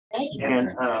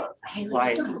And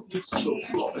like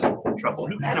trouble.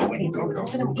 He had a win.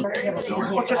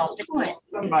 Or just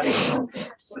somebody else.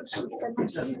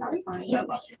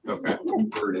 Okay.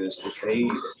 Word is okay.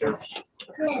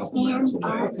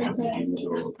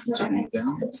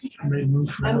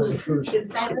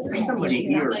 Somebody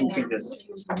here who can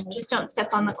Just don't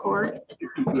step on the cord.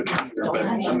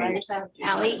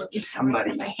 Allie,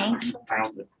 somebody Hank,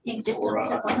 found it. just don't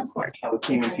step on the cord. So it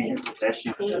came into his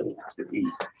possession to be.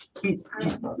 He's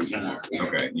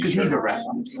Okay. You because he's a sure? rat.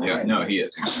 Yeah. No, he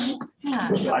is.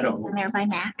 Yeah, So I don't. in there by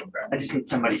Mac. I just need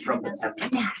somebody from the temple.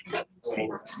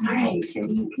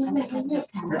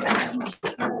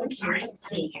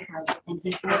 And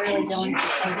he's literally going to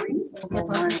every single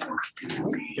one.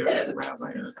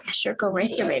 Sure, go right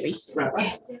here, baby.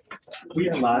 We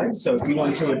are live, so if you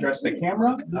want to address the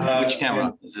camera. Which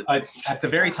camera is it? It's at the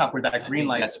very top where that green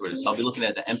light. That's where it is. I'll be looking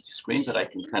at the empty screen, but I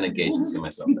can kind of gauge and see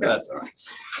myself. That's all right.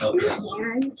 Okay.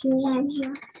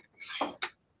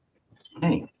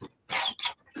 Hey.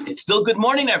 It's still good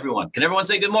morning, everyone. Can everyone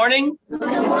say good morning? Good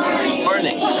morning.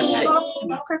 Morning.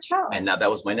 Okay. And now that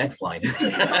was my next line.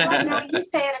 No, you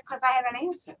say it because I have an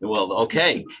answer. Well,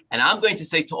 okay. And I'm going to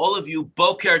say to all of you,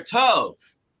 Boker Tov.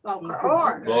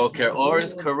 Boker Or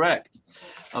is correct.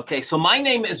 Okay, so my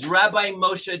name is Rabbi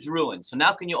Moshe Druin. So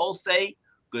now can you all say,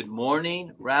 good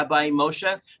morning, Rabbi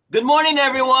Moshe? Good morning,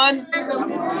 everyone. Good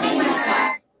morning.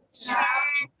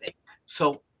 Okay.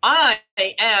 So I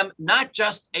am not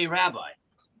just a rabbi.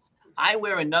 I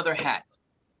wear another hat.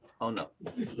 Oh, no.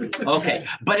 Okay,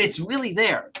 but it's really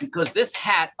there because this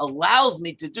hat allows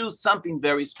me to do something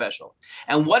very special.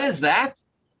 And what is that?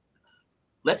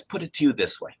 Let's put it to you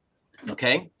this way,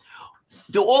 okay?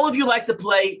 Do all of you like to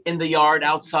play in the yard,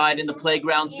 outside, in the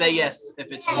playground? Say yes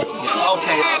if it's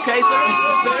okay,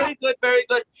 very good, very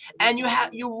good. And you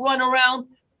run around,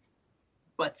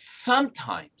 but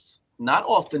sometimes, not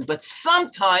often, but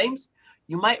sometimes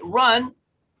you might run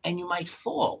and you might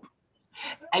fall.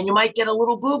 And you might get a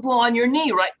little boo-boo on your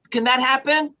knee, right? Can that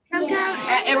happen? Sometimes.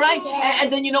 Right?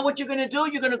 And then you know what you're going to do?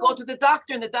 You're going to go to the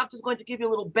doctor, and the doctor's going to give you a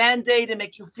little Band-Aid and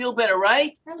make you feel better,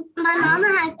 right? My mama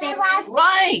has been.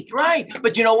 Right.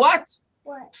 But you know what?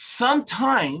 What?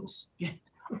 Sometimes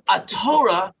a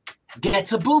Torah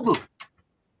gets a boo-boo.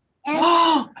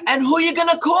 And who are you going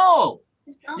to call?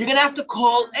 You're going to have to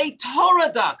call a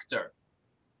Torah doctor.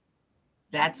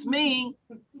 That's me.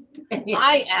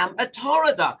 I am a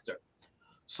Torah doctor.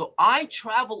 So I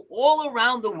travel all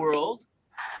around the world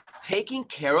taking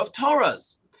care of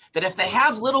Torahs. That if they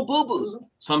have little boo-boos,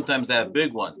 sometimes they have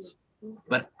big ones,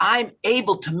 but I'm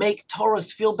able to make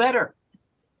Torahs feel better.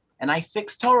 And I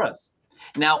fix Torahs.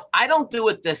 Now, I don't do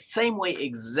it the same way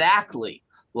exactly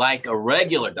like a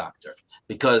regular doctor,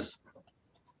 because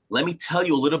let me tell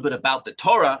you a little bit about the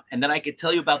Torah, and then I can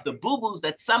tell you about the boo-boos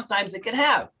that sometimes it can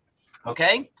have.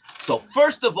 Okay? So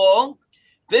first of all,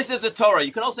 this is a Torah.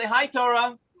 You can all say, hi,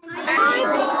 Torah.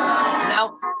 Hi.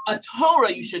 Now, a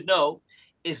Torah, you should know,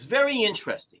 is very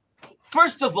interesting.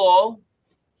 First of all,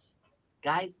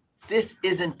 guys, this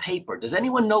isn't paper. Does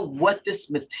anyone know what this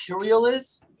material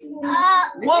is?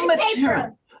 What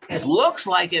material? Paper. It looks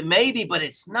like it may be, but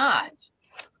it's not.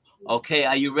 Okay,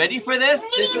 are you ready for this?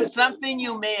 This is something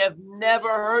you may have never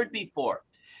heard before.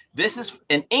 This is,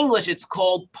 in English, it's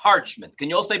called parchment. Can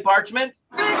you all say parchment?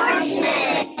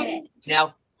 Parchment.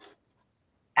 Now,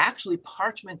 actually,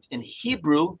 parchment in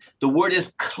Hebrew, the word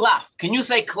is klaf. Can you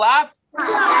say klaf?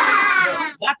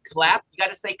 Klaf. Not clap, you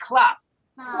got to say klaf.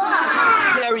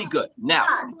 Klaf. Very good. Now,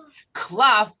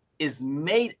 klaf is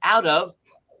made out of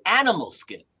animal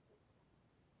skin.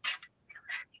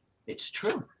 It's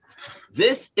true.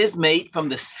 This is made from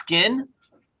the skin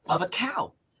of a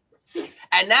cow.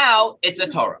 And now it's a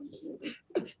Torah.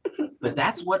 But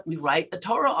that's what we write a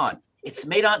Torah on. It's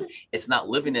made on, it's not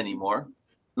living anymore.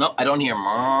 No, I don't hear,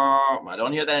 I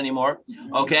don't hear that anymore.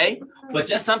 Okay? But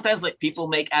just sometimes like people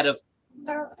make out of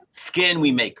skin,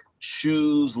 we make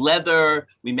shoes, leather,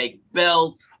 we make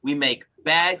belts, we make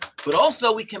bags, but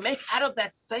also we can make out of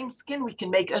that same skin, we can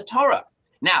make a Torah.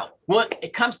 Now, when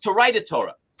it comes to write a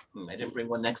Torah, I didn't bring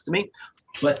one next to me,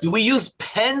 but do we use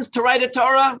pens to write a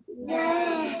Torah?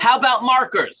 No. How about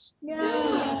markers?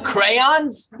 No.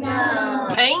 Crayons? No.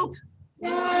 Paint?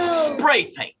 No. Spray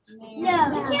paint? No.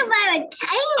 You can't buy a paint.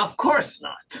 Of course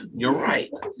not. You're right.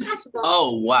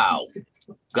 Oh, wow.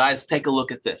 Guys, take a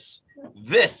look at this.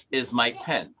 This is my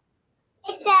pen.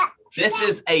 This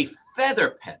is a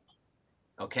feather pen.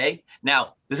 Okay?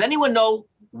 Now, does anyone know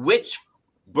which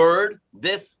bird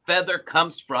this feather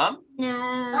comes from? No.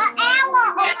 An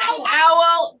owl. An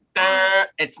owl?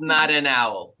 It's not an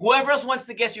owl. Whoever else wants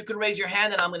to guess, you can raise your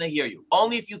hand and I'm going to hear you.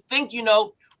 Only if you think you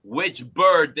know which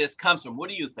bird this comes from. What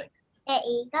do you think? The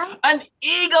eagle. An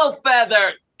eagle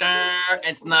feather.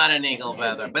 It's not an eagle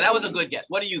feather, but that was a good guess.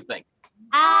 What do you think?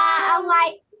 A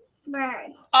white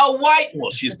bird. A white.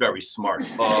 Well, she's very smart.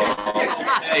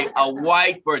 Okay, a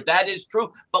white bird. That is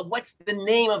true. But what's the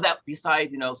name of that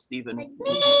besides, Stephen?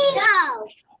 Eagle.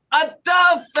 A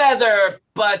dove feather.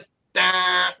 But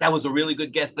that was a really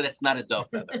good guess, but it's not a dove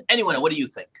feather. Anyone, what do you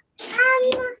think? A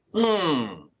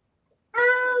flying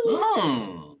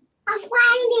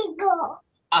eagle.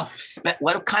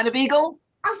 What kind of eagle?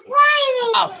 A flying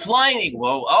eagle. A flying eagle.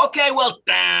 Whoa, okay, well,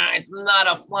 it's not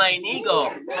a flying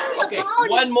eagle. Okay,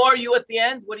 one more. You at the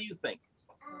end. What do you think?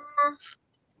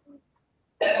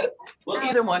 Well,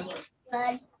 either one.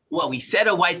 Bird. Well, we said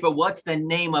a white bird. What's the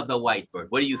name of the white bird?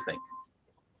 What do you think?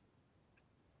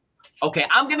 Okay,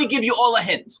 I'm going to give you all a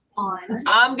hint.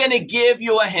 I'm going to give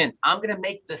you a hint. I'm going to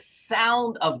make the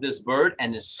sound of this bird,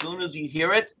 and as soon as you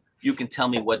hear it, you can tell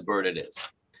me what bird it is.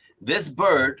 This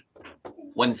bird,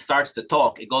 when it starts to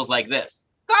talk, it goes like this.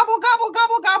 Gobble, gobble,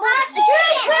 gobble, gobble.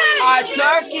 A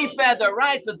turkey feather,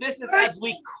 right? So this is as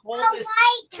we call this.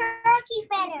 White turkey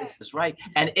feather. This is right.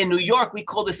 And in New York, we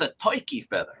call this a toiki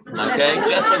feather. Okay,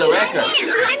 just for the record.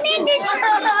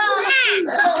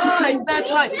 Right,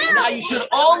 that's right. Now you should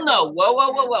all know.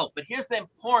 Whoa. But here's the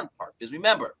important part. Is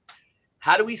remember,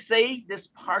 how do we say this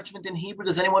parchment in Hebrew?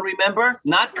 Does anyone remember?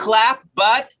 Not clap,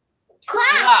 but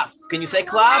clap. Can you say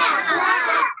clap?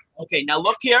 Okay, now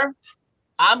look here.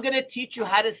 I'm going to teach you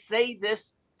how to say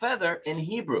this feather in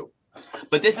Hebrew.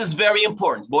 But this is very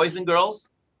important, boys and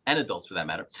girls, and adults for that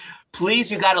matter.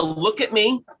 Please, you got to look at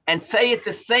me and say it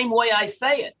the same way I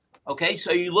say it. Okay,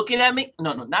 so you're looking at me?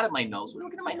 No, not at my nose. We're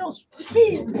looking at my nose.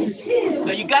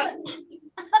 So you got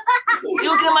you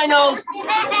looking at my nose?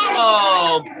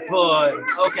 Oh, boy.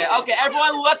 Okay,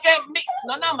 everyone look at me.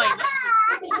 No, not my nose.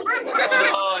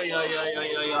 Oh,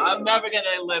 yeah. I'm never going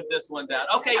to live this one down.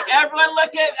 Okay, everyone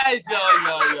look at us.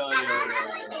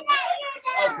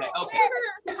 Okay.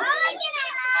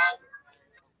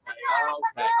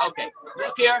 Okay.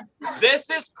 Look here. This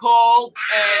is called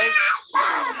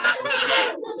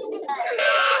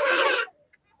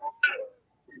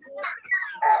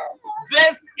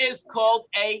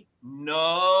a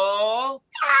no.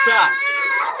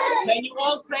 Can you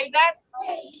all say that?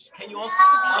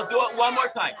 I'll do it one more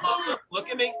time. Look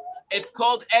at me. It's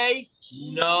called a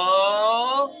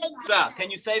no.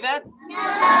 Can you say that? No.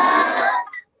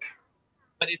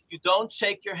 But if you don't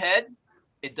shake your head,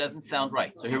 it doesn't sound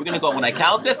right. So here we're going to go. When I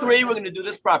count to 3, we're going to do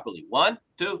this properly. 1,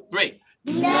 2, 3.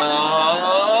 No.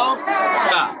 Now,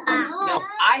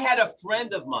 I had a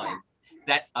friend of mine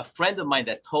that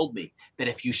told me that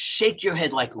if you shake your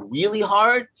head like really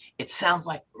hard, it sounds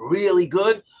like really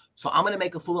good. So I'm going to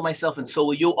make a fool of myself, and so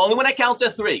will you. Only when I count to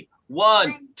 3.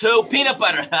 1, 2, peanut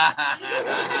butter. Okay,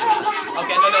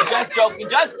 no, just joking.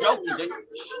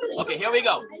 Okay, here we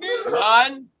go.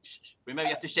 1. Remember,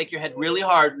 you have to shake your head really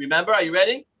hard. Remember, are you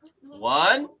ready?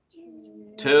 1,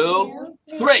 2,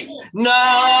 3. No!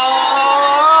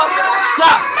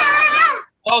 Stop!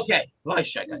 Okay.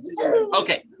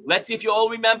 Okay, let's see if you all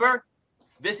remember.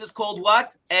 This is called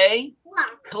what? A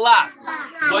clap.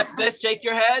 What's this? Shake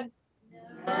your head.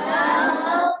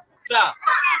 No. Stop.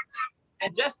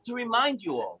 And just to remind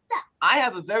you all, I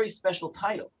have a very special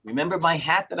title. Remember my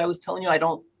hat that I was telling you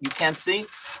you can't see?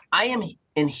 I am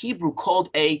in Hebrew called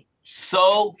a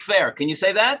Sofer. Can you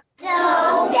say that?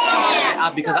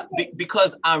 Sofer.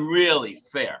 Because I'm really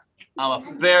fair. I'm a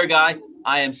fair guy.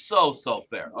 I am so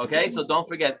fair. Okay, so don't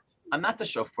forget, I'm not the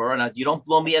chauffeur, and you don't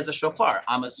blow me as a chauffeur.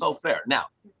 I'm a Sofer. Now,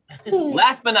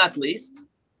 last but not least,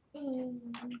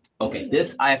 okay,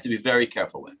 this I have to be very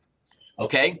careful with.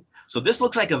 Okay, so this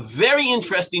looks like a very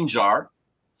interesting jar.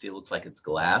 See, it looks like it's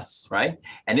glass, right?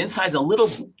 And inside's a little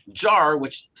jar,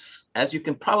 which, as you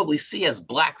can probably see, has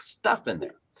black stuff in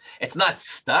there. It's not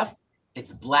stuff,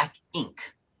 it's black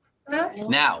ink.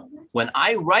 Now, when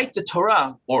I write the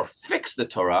Torah or fix the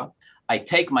Torah, I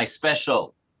take my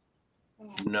special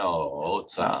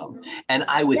notes and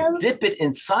I would dip it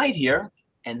inside here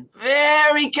and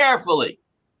very carefully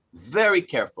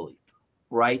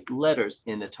write letters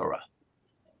in the Torah.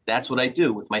 That's what I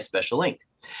do with my special ink.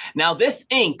 Now, this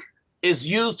ink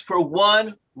is used for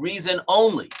one reason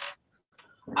only.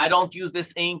 I don't use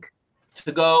this ink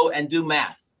to go and do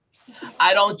math.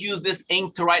 I don't use this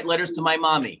ink to write letters to my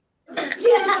mommy.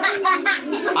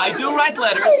 I do write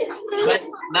letters, but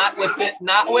not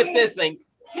with this ink.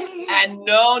 And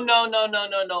no,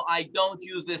 I don't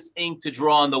use this ink to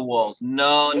draw on the walls.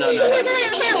 No. Because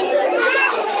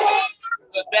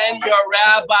then your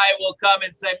rabbi will come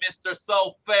and say, Mr.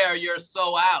 Sofer, you're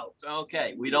so out.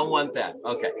 Okay, we don't want that.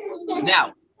 Okay.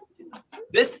 Now,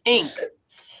 This ink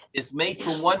is made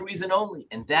for one reason only,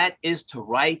 and that is to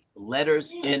write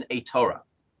letters in a Torah.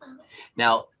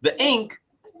 Now, the ink,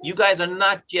 you guys are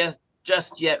not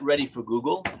just yet ready for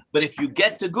Google, but if you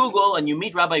get to Google and you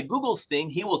meet Rabbi Googlestein,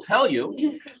 he will tell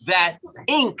you that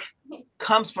ink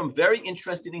comes from very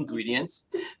interesting ingredients.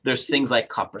 There's things like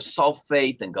copper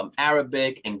sulfate and gum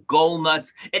arabic and gold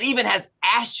nuts. It even has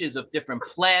ashes of different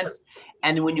plants.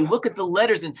 And when you look at the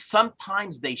letters and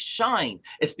sometimes they shine,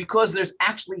 it's because there's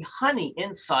actually honey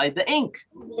inside the ink.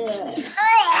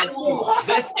 And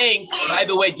this ink, by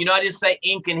the way, do you know how to say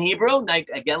ink in Hebrew? Like,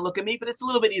 again, look at me, but it's a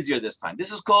little bit easier this time.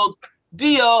 This is called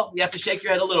dio. You have to shake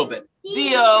your head a little bit.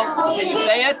 Dio. Can you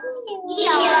say it?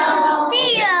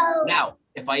 Okay. Now,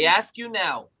 if I ask you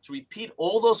now to repeat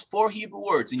all those 4 Hebrew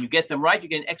words and you get them right, you're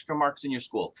getting extra marks in your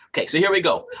school. Okay, so here we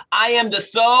go. I am the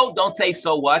so. Don't say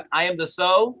so what. I am the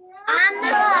so.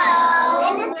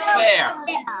 Fair.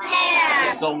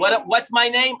 Okay, so what's my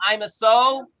name? I'm a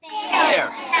so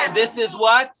fair. And this is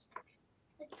what?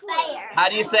 How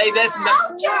do you say this?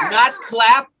 Not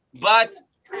clap, but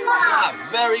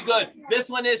clap. Very good. This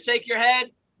one is shake your head.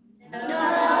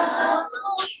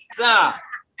 Sa.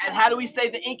 And how do we say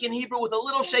the ink in Hebrew with a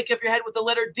little shake of your head with the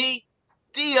letter D?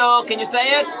 Dio. Can you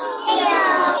say it?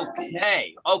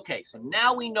 Okay. So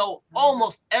now we know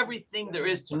almost everything there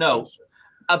is to know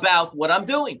about what I'm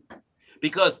doing.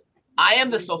 Because I am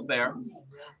the Sofer.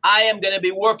 I am going to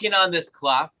be working on this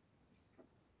cloth.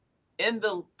 In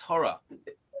the Torah,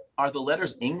 are the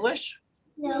letters English?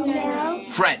 No.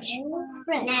 French?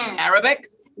 No. Arabic?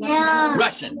 No.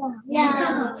 Russian?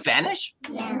 No. Spanish?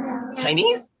 No.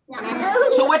 Chinese?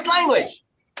 No. So which language?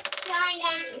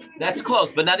 China. That's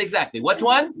close, but not exactly. Which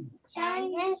one?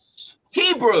 Chinese.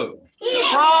 Hebrew.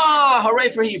 Ah, hooray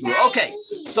for Hebrew. Okay,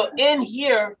 so in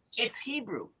here, it's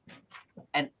Hebrew.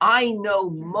 And I know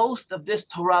most of this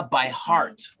Torah by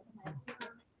heart.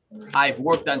 I've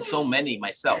worked on so many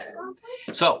myself.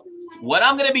 So what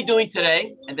I'm going to be doing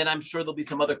today, and then I'm sure there'll be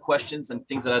some other questions and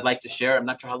things that I'd like to share. I'm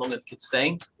not sure how long it could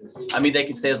stay. I mean, they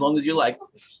can stay as long as you like,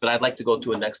 but I'd like to go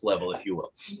to a next level, if you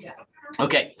will.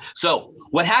 Okay, so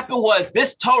what happened was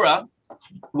this Torah,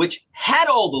 which had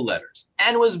all the letters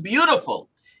and was beautiful,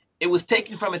 it was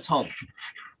taken from its home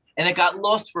and it got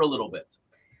lost for a little bit.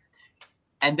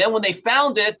 And then when they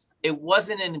found it, it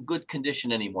wasn't in good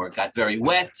condition anymore. It got very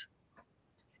wet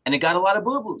and it got a lot of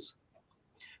boo-boos.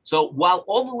 So while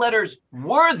all the letters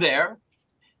were there,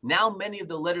 now many of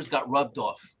the letters got rubbed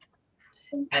off.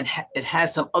 And it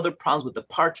has some other problems with the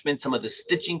parchment. Some of the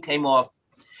stitching came off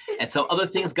and some other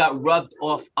things got rubbed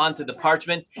off onto the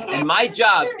parchment. And my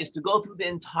job is to go through the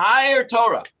entire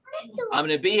Torah. I'm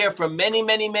going to be here for many,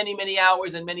 many, many, many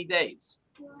hours and many days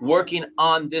working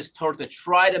on this Torah to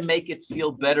try to make it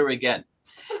feel better again.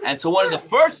 And so one of the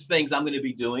first things I'm going to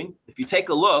be doing, if you take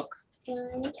a look,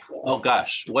 oh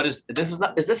gosh, what is this?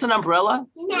 Is this an umbrella?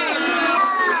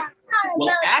 No.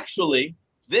 Well, actually,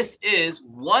 this is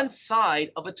one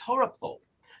side of a Torah pole.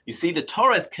 You see, the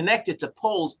Torah is connected to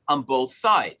poles on both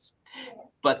sides,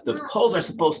 but the poles are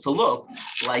supposed to look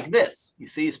like this. You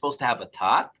see, you're supposed to have a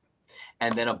top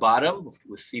and then a bottom.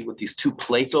 We'll see with these 2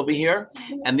 plates over here.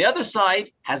 And the other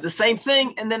side has the same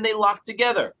thing, and then they lock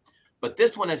together. But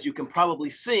this one, as you can probably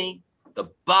see, the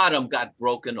bottom got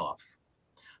broken off.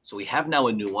 So we have now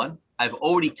a new one. I've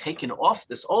already taken off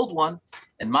this old one,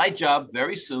 and my job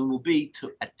very soon will be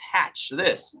to attach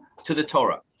this to the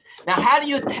Torah. Now, how do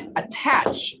you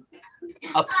attach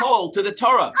a pole to the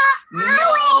Torah?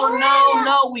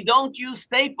 No, we don't use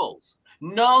staples.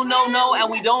 No,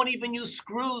 and we don't even use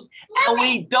screws, and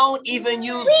we don't even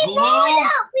use glue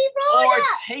or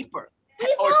tape.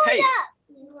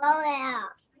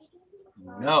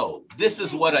 No, this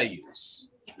is what I use.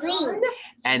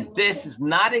 And this is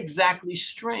not exactly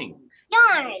string.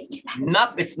 Yarn.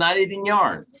 Nope, it's not even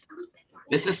yarn.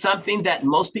 This is something that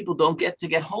most people don't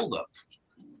get hold of.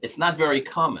 It's not very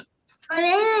common.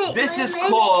 This is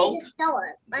called,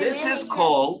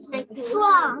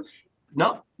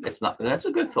 no, it's not. That's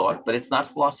a good thought, but it's not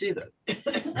floss either.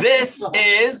 This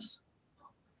is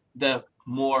the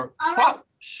more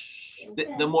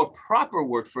proper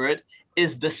word for it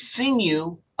is the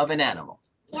sinew of an animal.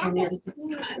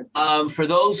 For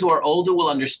those who are older will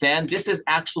understand, this is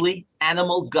actually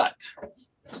animal gut.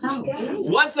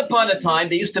 Once upon a time,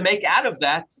 they used to make out of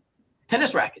that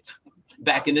tennis rackets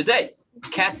back in the day,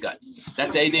 cat gut.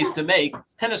 That's how they used to make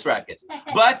tennis rackets.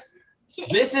 But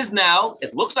this is now,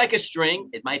 it looks like a string.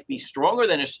 It might be stronger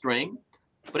than a string,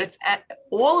 but it's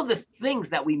all of the things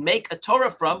that we make a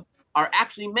Torah from are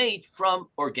actually made from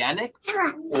organic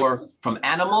or from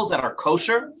animals that are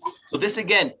kosher. So this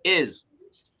again is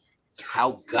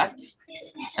cow gut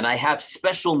And I have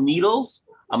special needles.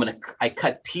 I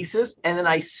cut pieces and then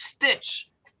I stitch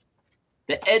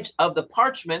the edge of the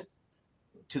parchment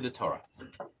to the Torah.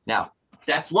 Now,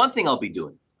 that's one thing I'll be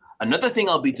doing. Another thing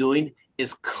I'll be doing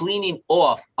is cleaning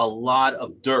off a lot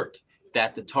of dirt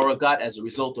that the Torah got as a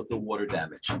result of the water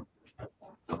damage.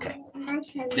 Okay.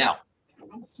 Now,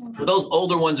 for those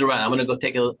older ones around, I'm going to go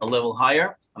take a level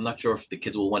higher. I'm not sure if the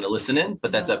kids will want to listen in,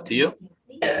 but that's up to you.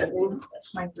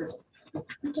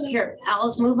 Here,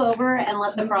 Alice, move over and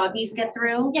let the froggies get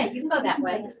through. Yeah, you can go that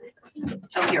way.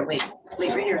 Oh, here, wait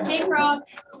right here. Hey,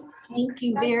 frogs. Thank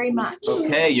you very much.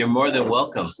 Okay, you're more than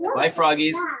welcome. Bye,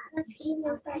 froggies.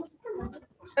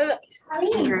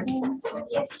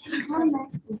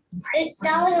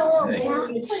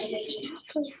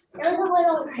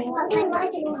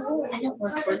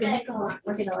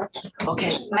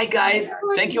 Okay, bye, guys.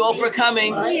 Thank you all for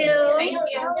coming. Thank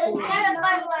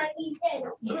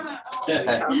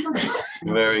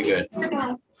Very good.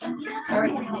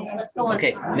 Let's go on.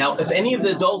 Okay, now if any of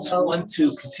the adults want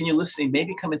to continue listening,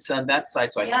 maybe come and sit on that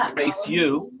side so I can face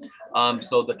you.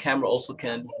 So the camera also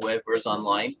can, whoever's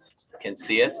online can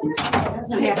see it. You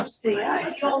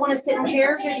all want to sit in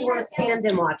chairs or you want to stand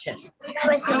and watch it?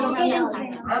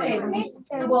 Okay,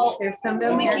 well, there's some,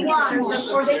 or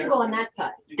they can go on that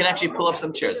side. You can actually pull up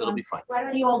some chairs, it'll be fine. Why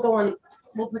don't you all go on,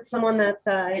 we'll put some on that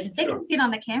side. They can sit on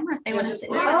the camera if they want to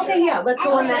sit. Okay, yeah, let's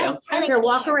go on that. Here,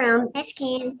 walk around. Miss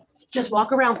Keen. Just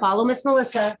walk around, follow Miss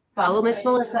Melissa, follow Miss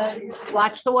Melissa,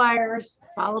 watch the wires,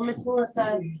 follow Miss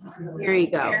Melissa. Here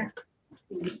you go.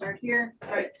 You start here.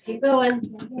 All right, keep going.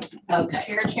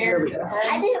 Okay. Chair.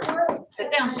 I didn't want to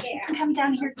Sit down. Come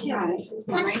down here too. Right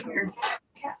here.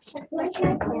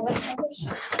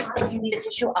 If you need a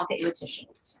tissue, I'll get you a tissue.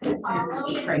 If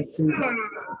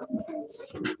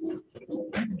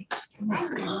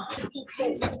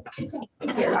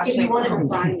you want to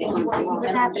combine it,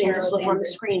 what's happening, just look on the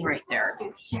screen right there.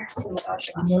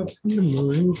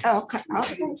 Oh, okay.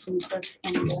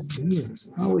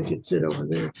 Oh, we could sit over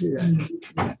there too.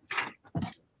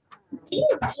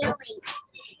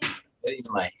 Getting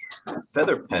my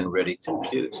feather pen ready to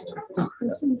use.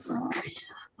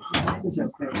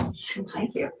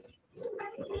 Thank you.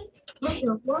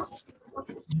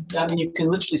 I mean, you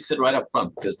can literally sit right up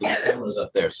front because the camera's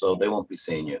up there, so they won't be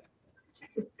seeing you.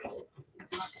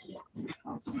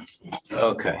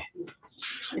 Okay.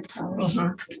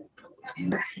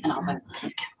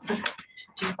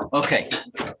 Okay.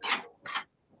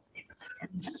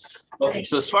 Okay,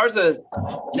 so as far as the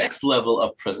next level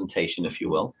of presentation, if you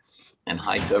will, and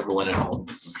hi to everyone at home,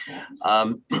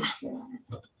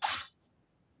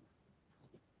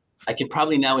 I can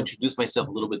probably now introduce myself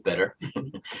a little bit better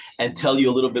and tell you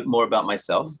a little bit more about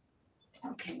myself.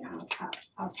 Okay.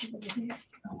 I'll sit over here.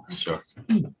 Sure.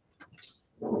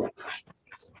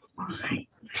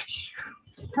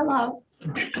 Hello.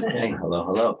 Hey, hello,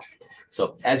 hello.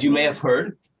 So as you may have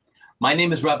heard, my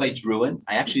name is Rabbi Druin.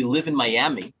 I actually live in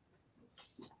Miami.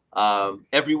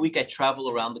 Every week I travel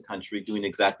around the country doing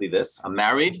exactly this. I'm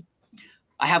married.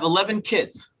 I have 11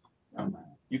 kids.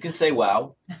 You can say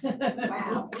wow.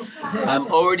 Wow. I'm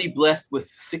already blessed with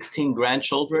 16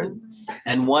 grandchildren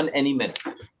and one any minute.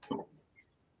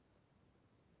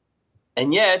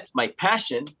 And yet my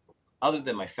passion, other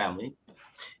than my family,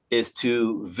 is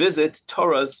to visit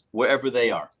Torahs wherever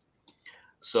they are.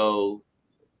 So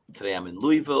today I'm in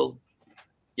Louisville.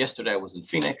 Yesterday I was in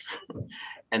Phoenix,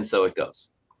 and so it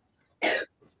goes.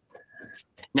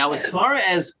 Now, as far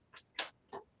as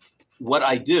what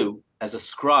I do as a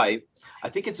scribe, I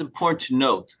think it's important to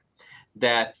note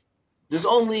that there's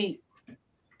only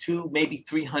 200, maybe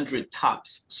 300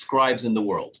 tops scribes in the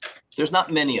world. There's not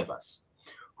many of us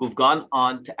who've gone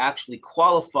on to actually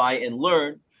qualify and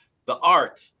learn the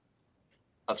art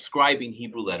of scribing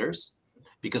Hebrew letters,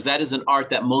 because that is an art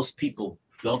that most people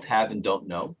don't have and don't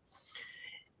know.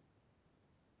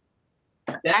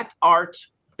 That art,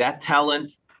 that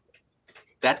talent,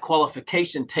 that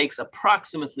qualification takes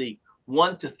approximately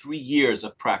 1 to 3 years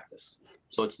of practice.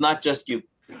 So it's not just you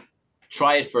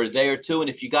try it for a day or two, and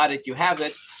if you got it, you have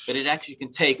it, but it actually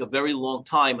can take a very long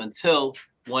time until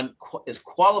one is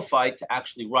qualified to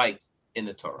actually write in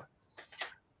the Torah.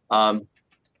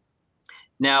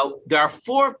 Now, there are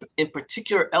 4 in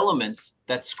particular elements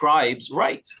that scribes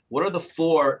write. What are the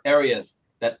 4 areas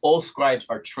that all scribes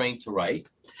are trained to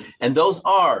write? And those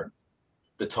are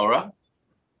the Torah,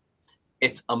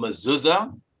 it's a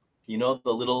mezuzah, you know,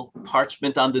 the little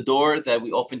parchment on the door that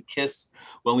we often kiss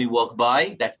when we walk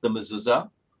by, that's the mezuzah.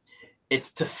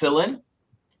 It's tefillin.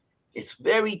 It's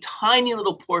very tiny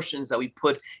little portions that we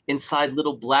put inside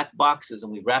little black boxes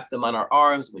and we wrap them on our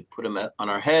arms, we put them on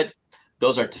our head.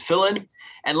 Those are tefillin.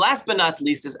 And last but not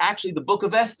least is actually the book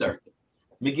of Esther.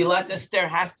 Megillat Esther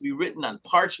has to be written on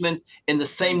parchment in the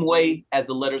same way as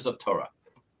the letters of Torah.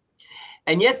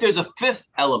 And yet there's a fifth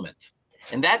element.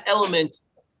 And that element,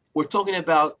 we're talking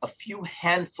about a few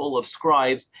handful of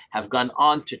scribes have gone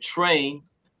on to train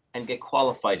and get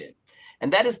qualified in.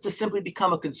 And that is to simply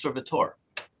become a conservator.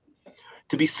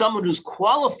 To be someone who's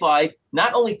qualified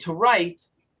not only to write,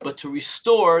 but to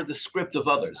restore the script of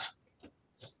others.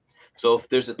 So if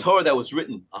there's a Torah that was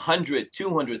written 100,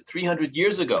 200, 300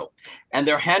 years ago, and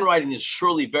their handwriting is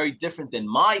surely very different than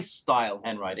my style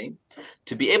handwriting,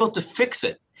 to be able to fix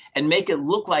it and make it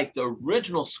look like the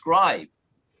original scribe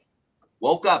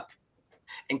woke up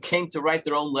and came to write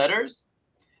their own letters,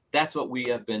 that's what we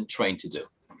have been trained to do.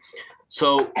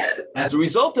 So as a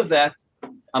result of that,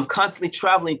 I'm constantly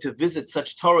traveling to visit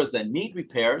such Torahs that need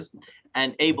repairs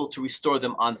and able to restore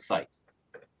them on site.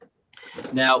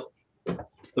 Now,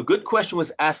 a good question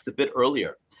was asked a bit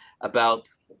earlier about,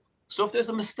 so if there's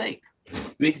a mistake,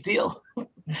 big deal.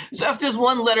 So if there's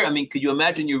one letter, I mean, could you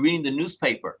imagine you're reading the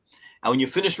newspaper, and when you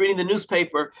finish reading the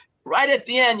newspaper, right at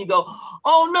the end, you go,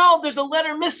 oh no, there's a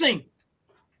letter missing.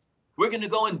 We're going to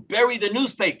go and bury the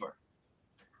newspaper.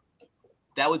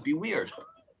 That would be weird.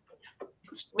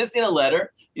 It's missing a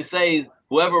letter, you say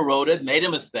whoever wrote it made a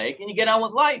mistake, and you get on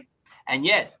with life. And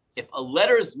yet, if a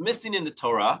letter is missing in the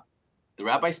Torah, the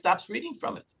rabbi stops reading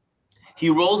from it. He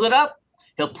rolls it up,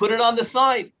 he'll put it on the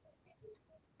side.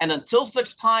 And until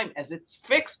such time as it's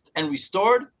fixed and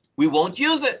restored, we won't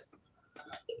use it.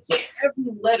 So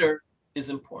every letter is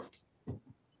important.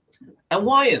 And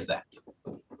why is that?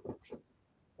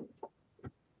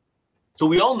 So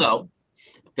we all know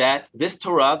that this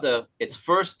Torah, its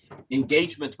first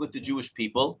engagement with the Jewish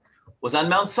people was on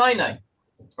Mount Sinai,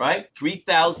 right?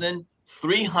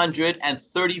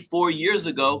 3,334 years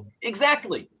ago,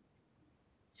 exactly.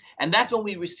 And that's when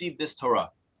we received this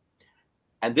Torah.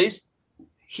 And these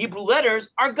Hebrew letters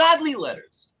are godly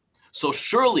letters. So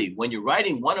surely when you're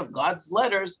writing one of God's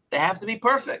letters, they have to be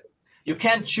perfect. You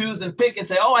can't choose and pick and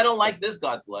say, oh, I don't like this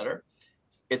God's letter.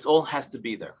 It all has to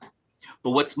be there.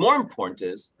 But what's more important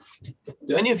is,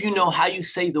 do any of you know how you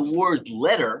say the word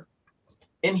letter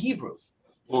in Hebrew?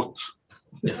 Ot.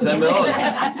 I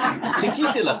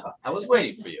was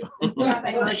waiting for you.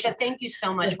 Moshe, thank you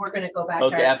so much. We're going to go back to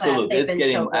our Okay, absolutely. class. They've It's been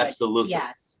getting so good. absolutely.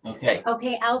 Yes. Okay.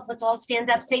 Okay, Alice, let's all stand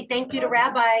up. Say thank you to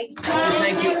Rabbi.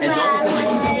 Thank you. And don't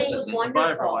This was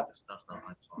wonderful.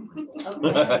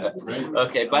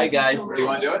 Okay, bye guys. Do you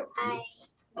want to do it?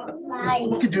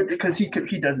 We could do it because he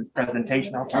does his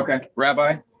presentation. Okay,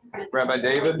 Rabbi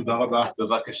David. תודה רבה.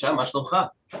 בבקשה, מה שלומך?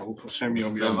 ברוך השם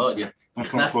יום יפה יום. מאוד. מה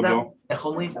שלום נכנסת? כבודו? איך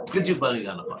אומרים? בדיוק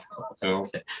ברגע נכון. טוב.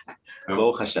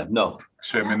 ברוך השם. No.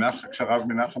 כשהרב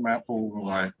מנחם היה פה,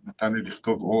 הוא נתן לי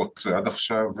לכתוב אות. עד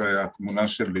עכשיו התמונה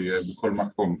שלי בכל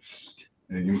מקום.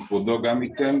 אם כבודו גם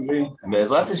ייתן לי.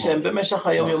 בעזרת השם, במשך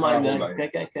היום יומיים. כן,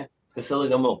 כן, כן. בסדר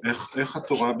גמור. איך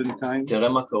התורה בינתיים? תראה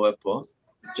מה קורה פה.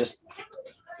 Just,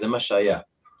 זה מה שהיה.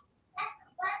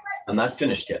 I'm not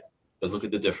finished yet, but look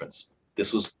at the difference.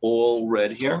 This was all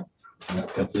red here,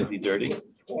 completely dirty.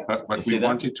 But we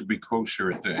want it to be kosher.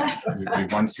 We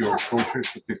want your kosher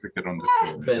certificate on the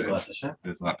floor. Bezrat Hashem.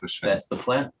 Bezrat Hashem. That's the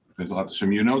plan. Bezrat Hashem.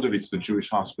 You know that it's the Jewish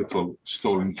hospital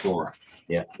stolen Torah.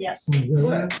 Yeah. Yes.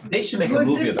 They should make a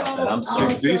movie about that. I'm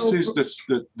sorry.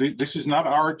 This is not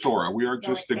our Torah. We are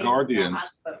just the guardians.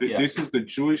 Yeah. This is the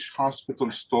Jewish hospital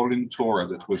stolen Torah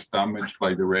that was damaged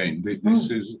by the rain. This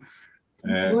is.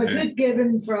 Was it given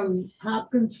from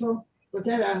Hopkinsville? Was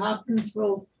that a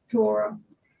Hopkinsville Torah?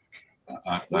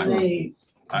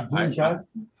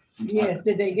 Yes,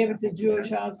 did they give it to Jewish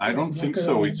hospital? I don't think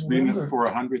so. It's been for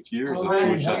 100 years a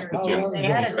Jewish hospital. They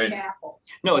had a chapel.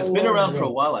 No, it's been around for a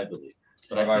while, I believe.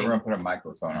 But I Rabbi, think, we're gonna put a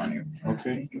microphone on you.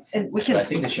 Okay. And we I can,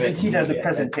 think they should make since he does a movie.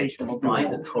 presentation, we'll do Find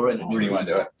it. the Torah and Where do you want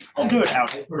to do it? I'll do it out.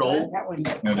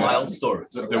 old wild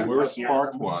stories. The worst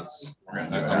part was,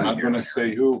 I'm not going to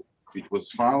say who, it was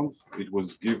found, it was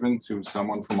given to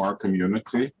someone from our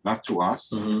community, not to us.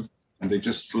 Mhm. And they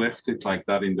just left it like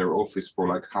that in their office for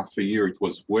like half a year. It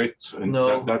was wet, and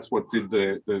No. that's what did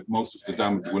the most of the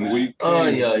damage. When we Oh,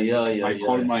 came, yeah. I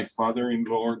called my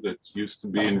father-in-law that used to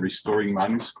be in restoring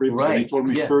manuscripts, and he Right, told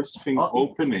me, yeah. first thing, Oh.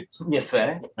 open it. Yפה.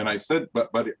 And I said, but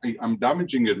I'm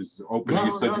damaging it. It's opening.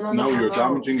 He No, said, no, no, you're no.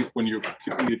 damaging it when you're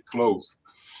keeping it closed.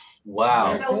 Wow.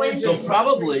 So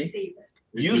probably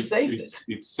you saved it.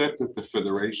 It's set at the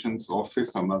Federation's office.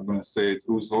 I'm not going to say it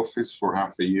whose office for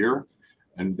half a year.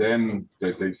 And then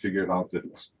they figured out that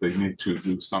they need to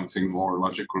do something more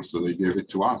logical. So they gave it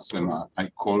to us. And I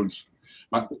called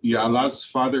Yala's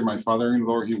father, my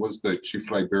father-in-law, he was the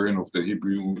chief librarian of the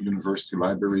Hebrew University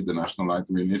Library, the National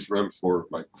Library in Israel, for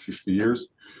like 50 years.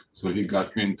 So he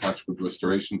got me in touch with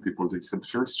restoration people. They said,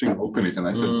 first thing, open it. And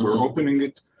I said, we're opening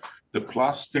it. The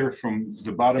plaster from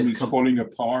the bottom is falling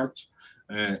apart.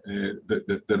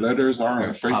 The letters are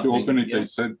afraid to open it. Yeah. They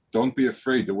said, don't be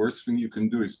afraid. The worst thing you can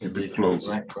do is keep it closed.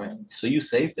 Right. So you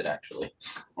saved it, actually.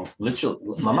 Literally,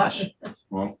 mamash.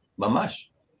 Well, Mamash.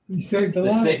 You saved a The,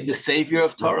 lot. the savior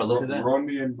of Torah. Look at that.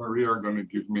 Ronnie and Maria are going to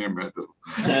give me a medal.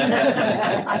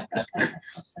 That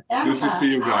Good to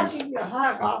see you I'll guys. give you a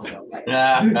hug also.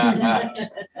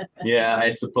 Yeah,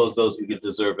 I suppose those we could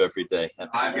deserve every day.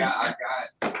 I got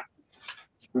it.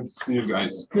 Good to see you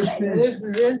guys. This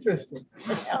is interesting.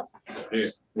 Hey,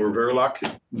 we're very lucky.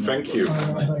 Thank you.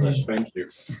 Thank you.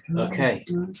 Okay.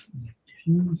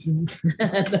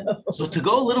 So to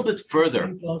go a little bit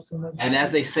further, and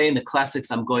as they say in the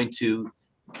classics, I'm going to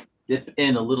dip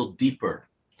in a little deeper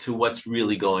to what's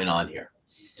really going on here.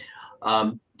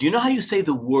 Do you know how you say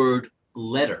the word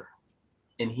letter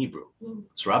in Hebrew?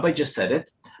 So Rabbi just said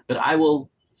it, but I will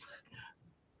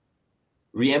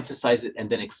re-emphasize it and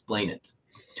then explain it.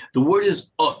 The word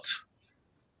is ot.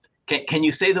 Can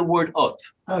you say the word ot?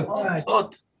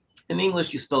 Ot. In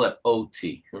English, you spell it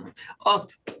O-T.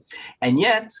 Ot. And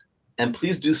yet, and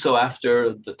please do so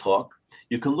after the talk,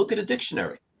 you can look at a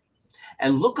dictionary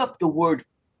and look up the word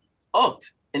ot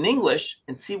in English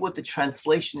and see what the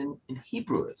translation in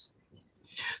Hebrew is.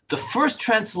 The first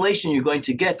translation you're going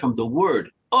to get from the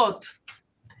word ot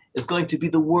is going to be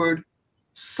the word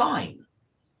sign.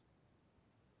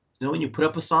 You know when you put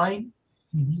up a sign?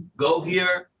 Go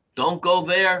here, don't go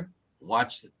there,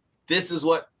 watch it. This is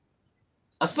what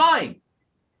a sign.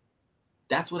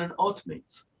 That's what an ot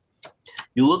means.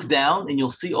 You look down and you'll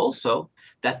see also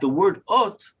that the word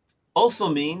ot also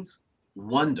means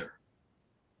wonder.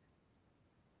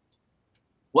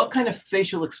 What kind of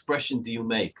facial expression do you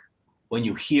make when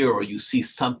you hear or you see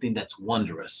something that's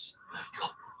wondrous?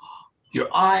 Your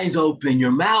eyes open,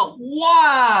 your mouth,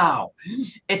 wow!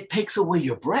 It takes away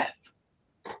your breath.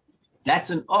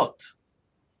 That's an ot.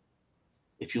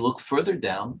 If you look further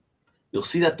down, you'll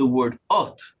see that the word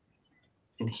ot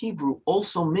in Hebrew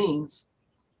also means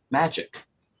magic.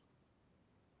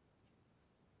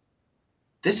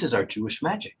 This is our Jewish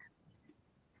magic.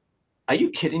 Are you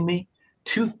kidding me?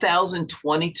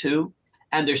 2022,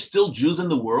 and there's still Jews in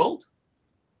the world?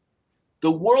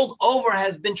 The world over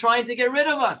has been trying to get rid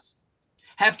of us,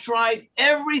 have tried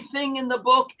everything in the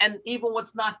book and even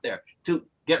what's not there to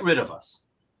get rid of us.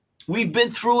 We've been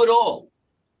through it all.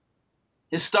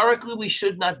 Historically, we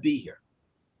should not be here.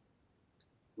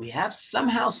 We have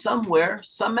somehow, somewhere,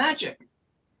 some magic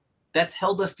that's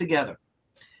held us together.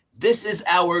 This is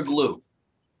our glue.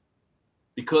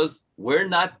 Because we're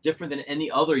not different than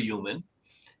any other human.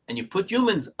 And you put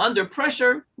humans under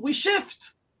pressure, we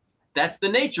shift. That's the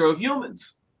nature of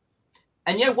humans.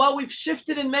 And yet, while we've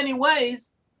shifted in many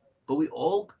ways, but we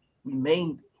all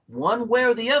remain one way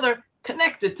or the other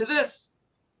connected to this.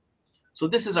 So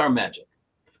this is our magic.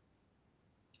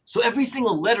 So every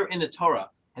single letter in the Torah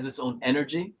has its own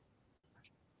energy,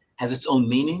 has its own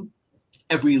meaning.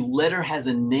 Every letter has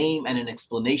a name and an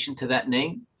explanation to that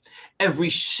name. Every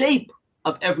shape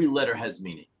of every letter has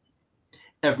meaning.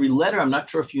 Every letter, I'm not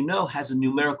sure if you know, has a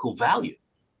numerical value.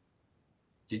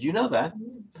 Did you know that?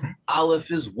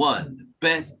 Aleph is 1,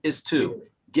 Bet is 2,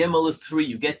 Gimel is 3,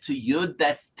 you get to Yud,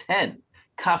 that's 10.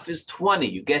 Kaf is 20,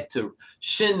 you get to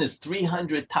Shin is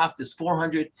 300, Taf is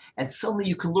 400, and suddenly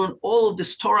you can learn all of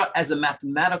this Torah as a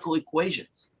mathematical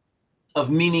equations of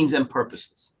meanings and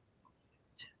purposes.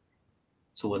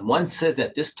 So when one says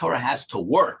that this Torah has to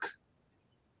work,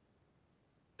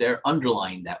 they're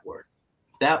underlying that word.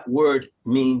 That word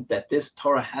means that this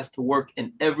Torah has to work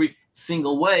in every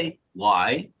single way.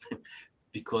 Why?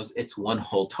 Because it's one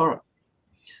whole Torah.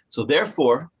 So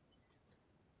therefore,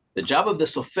 the job of the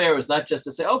Sofer is not just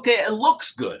to say, okay, it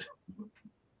looks good.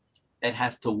 It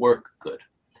has to work good.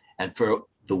 And for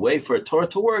the way for a Torah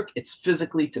to work, it's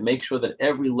physically to make sure that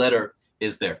every letter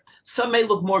is there. Some may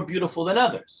look more beautiful than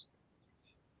others,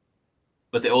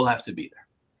 but they all have to be there.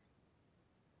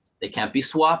 They can't be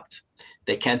swapped.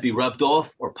 They can't be rubbed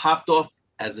off or popped off,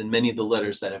 as in many of the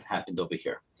letters that have happened over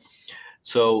here.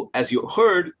 So as you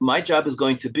heard, my job is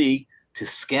going to be to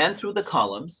scan through the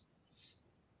columns.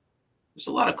 There's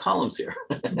a lot of columns here.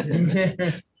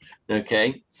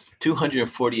 Okay,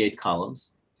 248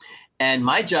 columns. And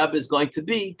my job is going to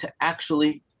be to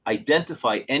actually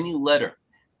identify any letter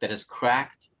that is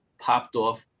cracked, popped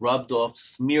off, rubbed off,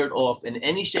 smeared off in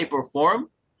any shape or form,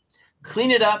 clean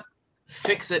it up,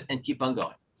 fix it, and keep on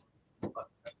going.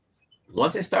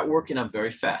 Once I start working, I'm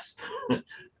very fast.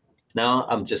 Now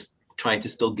I'm just trying to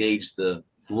still gauge the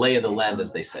lay of the land,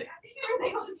 as they say.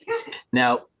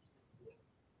 Now,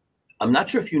 I'm not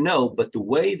sure if you know, but the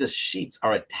way the sheets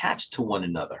are attached to one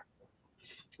another,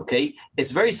 okay,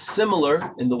 it's very similar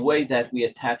in the way that we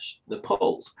attach the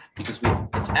poles, because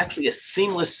it's actually a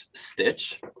seamless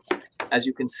stitch. As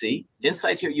you can see,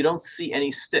 inside here, you don't see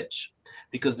any stitch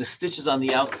because the stitch is on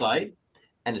the outside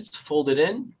and it's folded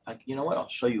in. You know what? I'll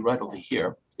show you right over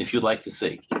here if you'd like to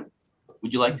see.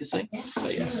 Would you like to see?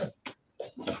 Say yes.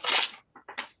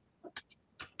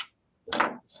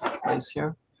 Place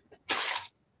here.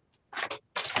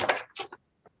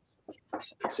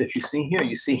 So if you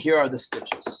see here are the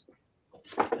stitches.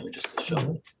 Let me just show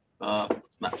you.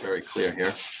 It's not very clear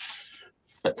here.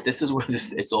 But this is where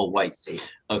it's all white,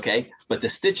 okay? But the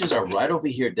stitches are right over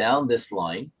here down this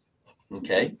line,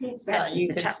 okay? That's You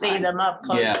the can top see line. them up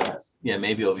close. Yeah. Yeah,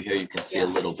 maybe over here you can see a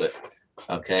little bit,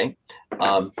 okay?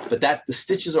 But the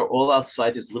stitches are all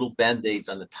outside. There's little band-aids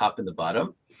on the top and the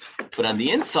bottom. But on the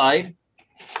inside,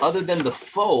 other than the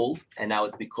fold, and now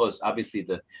it's because obviously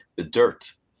the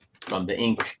dirt from the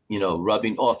ink,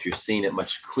 rubbing off, you're seeing it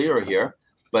much clearer here.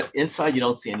 But inside, you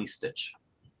don't see any stitch.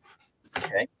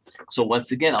 Okay, so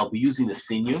once again, I'll be using the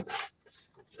sinew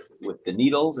with the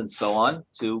needles and so on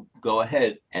to go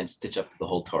ahead and stitch up the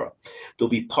whole Torah. There'll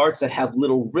be parts that have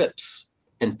little rips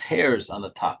and tears on the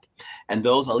top, and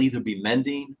those I'll either be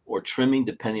mending or trimming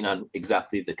depending on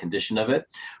exactly the condition of it.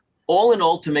 All in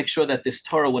all, to make sure that this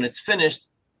Torah, when it's finished,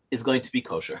 is going to be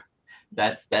kosher.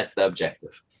 That's the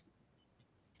objective.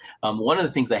 One of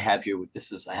the things I have here with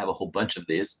this is I have a whole bunch of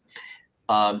these.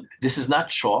 This is not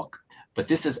chalk, but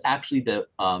this is actually the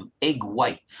egg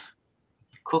whites,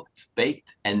 cooked,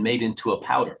 baked, and made into a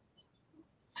powder.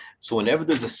 So whenever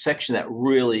there's a section that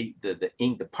really, the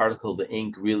ink, the particle of the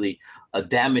ink really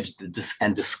damaged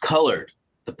and discolored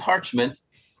the parchment,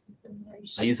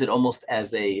 I use it almost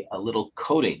as a little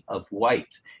coating of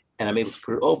white, and I'm able to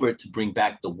put it over it to bring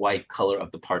back the white color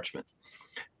of the parchment.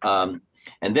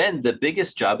 And then the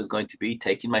biggest job is going to be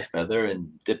taking my feather and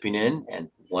dipping in, and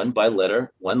one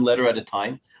letter at a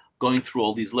time, going through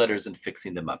all these letters and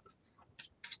fixing them up.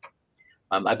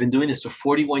 I've been doing this for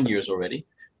 41 years already.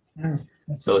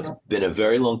 So it's been a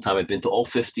very long time. I've been to all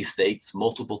 50 states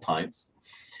multiple times.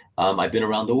 I've been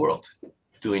around the world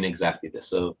doing exactly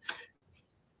this.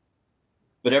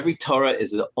 But every Torah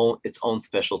is its own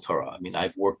special Torah. I mean,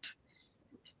 I've worked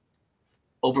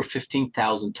over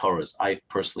 15,000 Torahs I've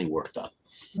personally worked on.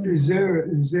 Is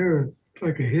there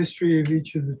like a history of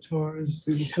each of the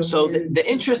Torahs? So the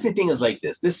interesting thing is like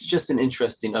this. This is just an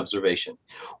interesting observation.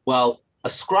 While a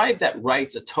scribe that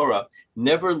writes a Torah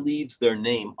never leaves their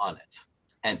name on it,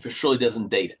 and for surely doesn't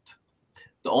date it.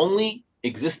 The only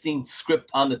existing script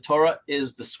on the Torah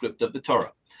is the script of the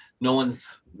Torah. No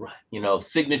one's,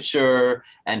 signature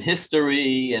and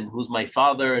history and who's my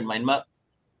father and my mother.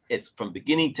 It's from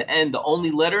beginning to end. The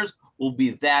only letters will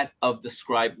be that of the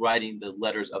scribe writing the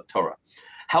letters of Torah.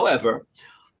 However,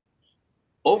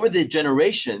 over the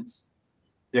generations,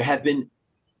 there have been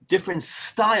different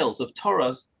styles of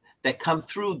Torahs that come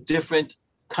through different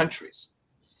countries.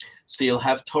 So you'll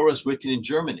have Torahs written in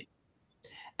Germany.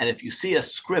 And if you see a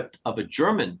script of a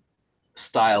German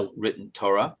style written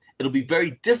Torah, it'll be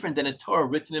very different than a Torah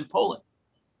written in Poland.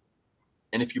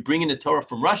 And if you bring in a Torah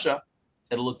from Russia,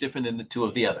 it'll look different than the two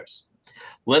of the others,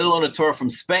 let alone a Torah from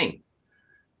Spain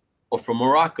or from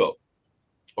Morocco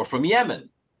or from Yemen.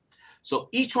 So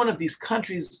each one of these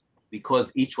countries,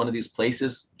 because each one of these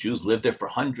places, Jews lived there for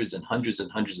hundreds and hundreds and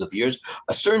hundreds of years,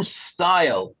 a certain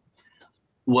style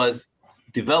was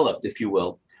developed, if you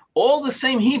will, all the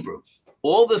same Hebrew,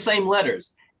 all the same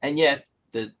letters, and yet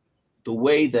the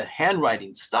way the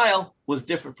handwriting style was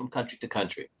different from country to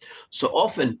country. So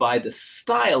often by the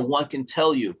style, one can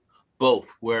tell you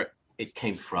both where it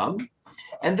came from.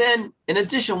 And then in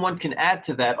addition, one can add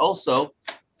to that also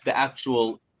the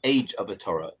actual age of a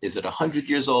Torah. Is it 100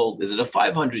 years old? Is it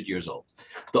 500 years old?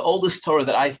 The oldest Torah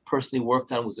that I've personally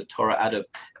worked on was a Torah out of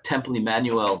Temple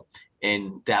Emmanuel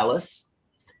in Dallas.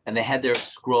 And they had their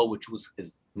scroll, which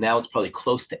now it's probably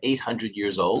close to 800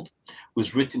 years old,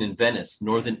 was written in Venice,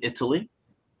 northern Italy.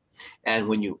 And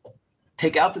when you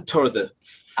take out the Torah, the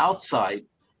outside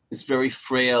is very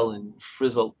frail and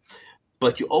frizzled,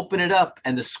 but you open it up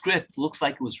and the script looks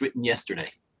like it was written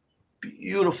yesterday.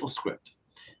 Beautiful script.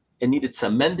 It needed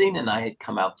some mending, and I had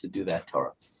come out to do that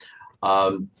Torah.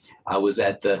 I was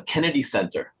at the Kennedy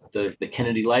Center, the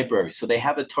Kennedy Library. So they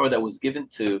have a Torah that was given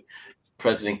to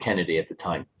President Kennedy at the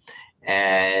time,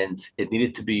 and it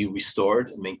needed to be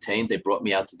restored and maintained. They brought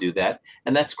me out to do that.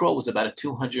 And that scroll was about a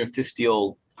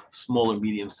 250-year-old smaller,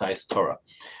 medium-sized Torah.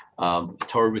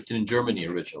 Torah written in Germany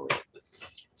originally.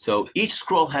 So each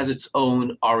scroll has its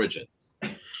own origin.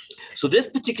 So this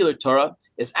particular Torah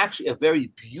is actually a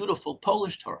very beautiful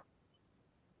Polish Torah.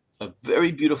 A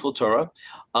very beautiful Torah.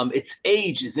 Its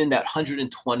age is in that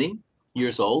 120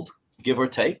 years old, give or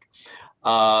take.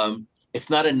 It's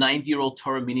not a 90-year-old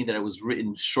Torah, meaning that it was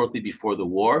written shortly before the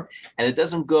war. And it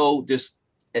doesn't go, there's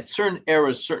at certain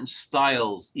eras, certain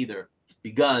styles either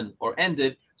begun or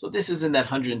ended. So this is in that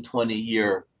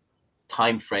 120-year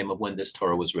time frame of when this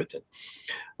Torah was written.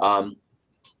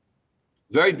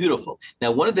 Very beautiful.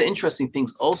 Now, one of the interesting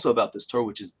things also about this Torah,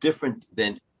 which is different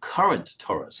than current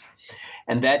Torahs,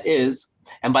 and that is,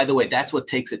 and by the way, that's what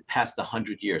takes it past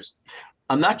 100 years.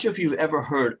 I'm not sure if you've ever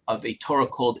heard of a Torah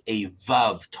called a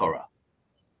Vav Torah.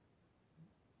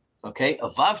 Okay, a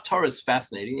Vav Torah is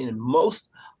fascinating, and most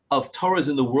of Torahs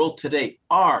in the world today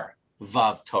are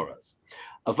Vav Torahs.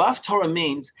 A Vav Torah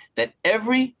means that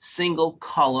every single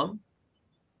column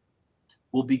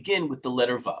will begin with the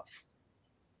letter Vav.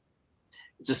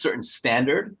 It's a certain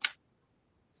standard,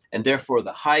 and therefore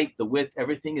the height, the width,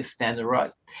 everything is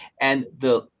standardized. And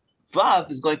the Vav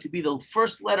is going to be the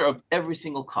first letter of every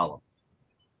single column.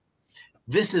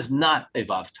 This is not a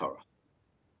Vav Torah.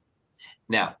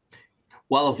 Now,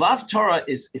 while a Vav Torah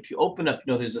is, if you open up,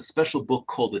 there's a special book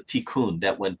called the Tikkun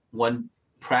that when one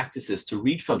practices to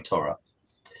read from Torah,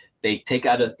 they take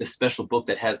out the special book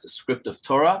that has the script of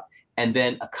Torah and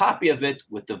then a copy of it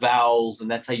with the vowels,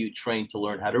 and that's how you train to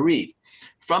learn how to read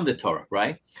from the Torah,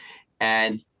 right?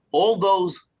 And all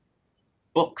those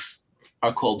books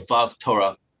are called Vav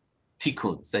Torah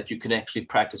Tikkuns that you can actually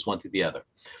practice one to the other.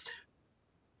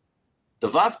 The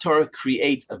Vav Torah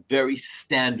creates a very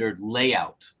standard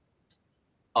layout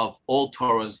of all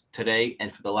Torahs today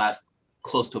and for the last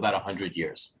close to about 100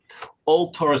 years.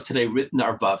 All Torahs today written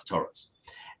are Vav Torahs.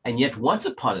 And yet once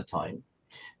upon a time,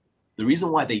 the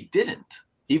reason why they didn't,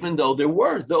 even though there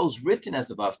were those written as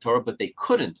a Vav Torah, but they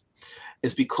couldn't,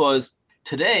 is because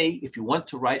today, if you want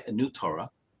to write a new Torah,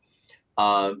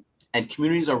 and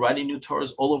communities are writing new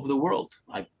Torahs all over the world.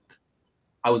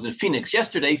 I was in Phoenix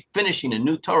yesterday finishing a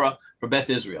new Torah for Beth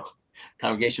Israel,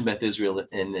 Congregation Beth Israel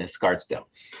in Scarsdale.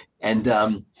 And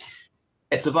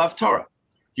it's a Vav Torah.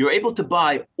 You're able to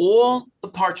buy all the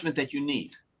parchment that you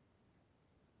need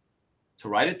to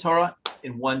write a Torah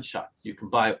in one shot. You can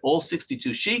buy all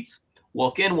 62 sheets,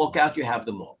 walk in, walk out, you have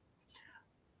them all.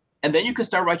 And then you can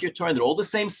start writing your Torah, and they're all the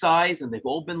same size, and they've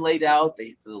all been laid out.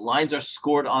 The lines are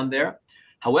scored on there.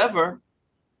 However,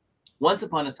 once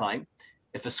upon a time,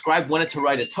 if a scribe wanted to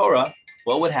write a Torah,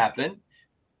 what would happen?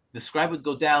 The scribe would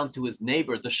go down to his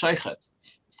neighbor, the sheichet,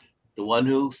 the one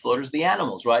who slaughters the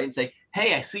animals, right? And say,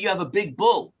 hey, I see you have a big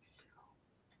bull.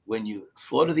 When you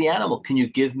slaughter the animal, can you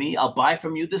give me, I'll buy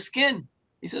from you the skin.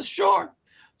 He says, sure.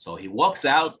 So he walks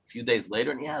out a few days later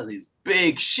and he has these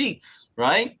big sheets,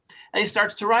 right? And he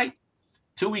starts to write.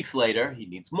 2 weeks later, he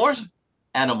needs more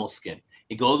animal skin.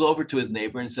 He goes over to his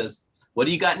neighbor and says, what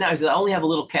do you got now? He says, I only have a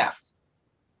little calf.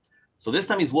 So this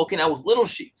time he's walking out with little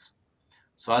sheets.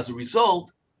 So as a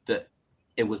result,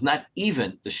 it was not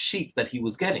even the sheets that he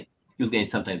was getting. He was getting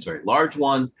sometimes very large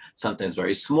ones, sometimes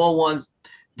very small ones.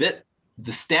 The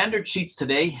standard sheets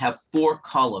today have 4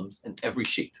 columns in every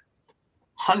sheet.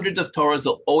 Hundreds of Torahs,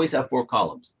 they'll always have 4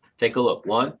 columns. Take a look.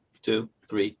 1, 2,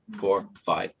 3, 4,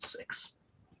 5, 6.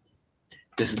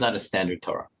 This is not a standard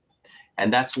Torah.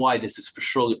 And that's why this is for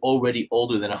surely already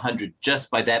older than 100 just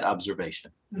by that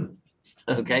observation.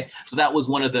 Okay, so that was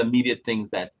one of the immediate things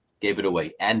that gave it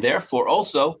away. And therefore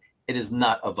also, it is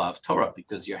not a Vav Torah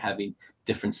because you're having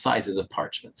different sizes of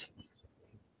parchments.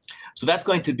 So that's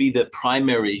going to be the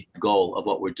primary goal of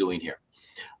what we're doing here.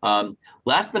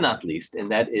 Last but not least, and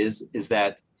that is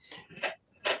that,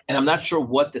 and I'm not sure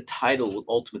what the title will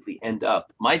ultimately end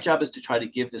up. My job is to try to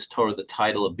give this Torah the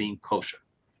title of being kosher.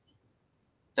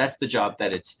 That's the job,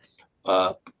 that it's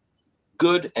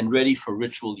good and ready for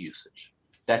ritual usage.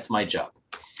 That's my job.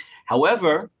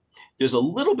 However, there's a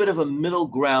little bit of a middle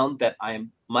ground that I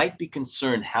might be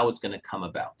concerned how it's going to come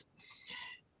about.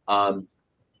 I'm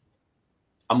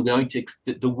going to,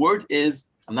 the word is,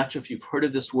 I'm not sure if you've heard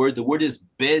of this word. The word is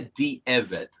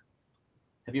bedi'eved.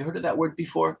 Have you heard of that word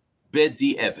before?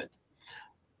 Bedi'eved.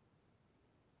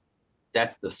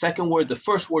 That's the second word. The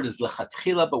first word is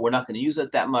lechatchila, but we're not going to use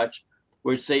it that much.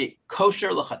 We're say kosher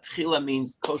lechatchila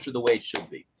means kosher the way it should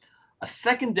be. A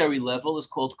secondary level is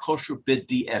called kosher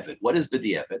bedi'eved. What is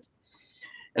bedi'eved?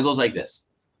 It goes like this.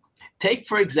 Take,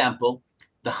 for example,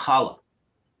 the challah.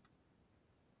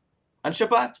 On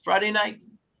Shabbat, Friday night,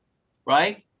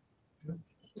 right?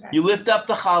 You lift up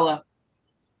the challah.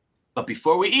 But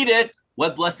before we eat it,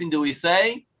 what blessing do we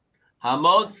say?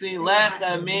 Hamotzi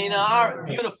lechem min haaretz.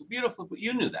 Beautiful, beautiful.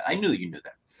 You knew that. I knew you knew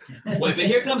that. Wait, but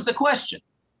here comes the question.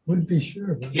 Wouldn't be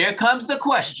sure. but- Here comes the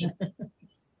question.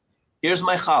 Here's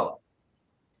my challah.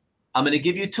 I'm going to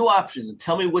give you two options and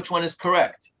tell me which one is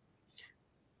correct.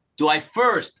 Do I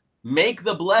first make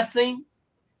the blessing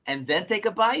and then take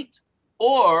a bite?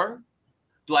 Or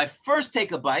do I first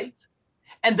take a bite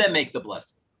and then make the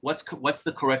blessing? What's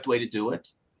the correct way to do it?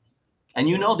 And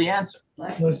you know the answer.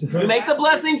 You make the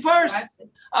blessing first.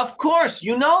 Of course,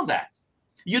 you know that.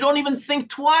 You don't even think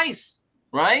twice,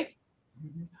 right?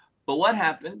 But what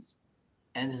happens,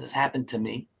 and this has happened to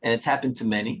me, and it's happened to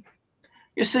many,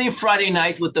 you're sitting Friday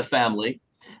night with the family,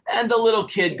 and the little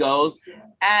kid goes,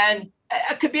 and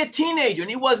it could be a teenager,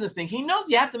 and he wasn't thinking. He knows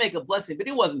you have to make a blessing, but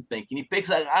he wasn't thinking. He picks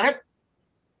up,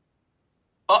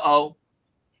 uh-oh,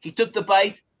 he took the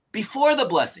bite before the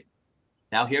blessing.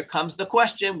 Now here comes the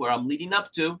question where I'm leading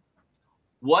up to.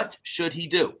 What should he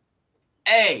do?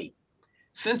 A,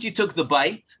 since you took the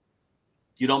bite,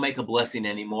 you don't make a blessing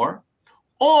anymore.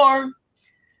 Or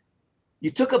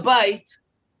you took a bite,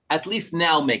 at least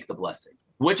now make the blessing.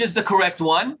 Which is the correct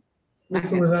one?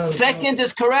 Second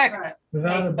is correct.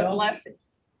 Without a belt.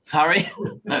 Sorry?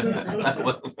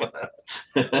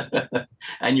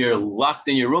 And you're locked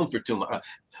in your room for 2 months.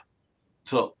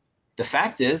 So the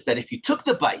fact is that if you took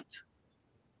the bite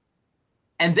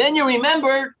and then you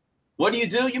remembered, what do?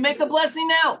 You make the blessing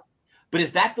now. But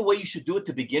is that the way you should do it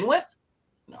to begin with?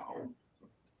 No.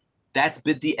 That's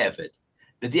b'di'evet.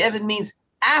 B'di'evet means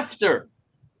after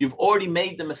you've already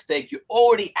made the mistake. You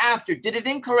already did it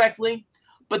incorrectly,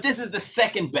 but this is the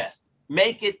second best.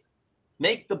 Make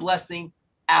the blessing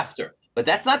after. But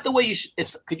that's not the way you should.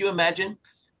 Could you imagine?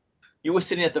 You were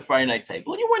sitting at the Friday night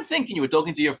table and you weren't thinking, you were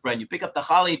talking to your friend. You pick up the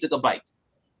challah, you took a bite.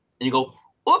 And you go,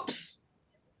 oops.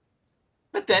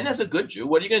 But then as a good Jew,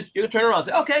 what are you going to do? You're going to turn around and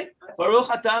say, okay, Baruch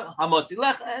atah hamotzi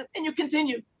lech, and you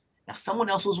continue. Now someone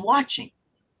else was watching.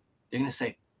 They're going to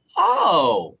say,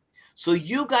 oh, so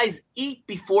you guys eat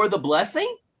before the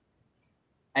blessing?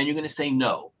 And you're going to say,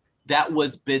 no, that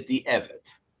was b'di'evet.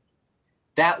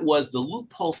 That was the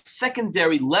loophole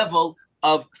secondary level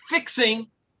of fixing,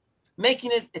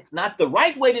 making it, it's not the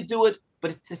right way to do it,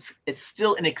 but it's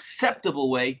still an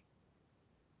acceptable way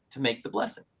to make the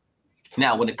blessing.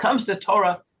 Now, when it comes to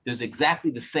Torah, there's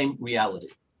exactly the same reality.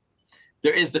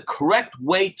 There is the correct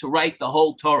way to write the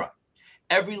whole Torah.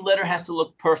 Every letter has to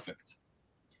look perfect.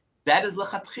 That is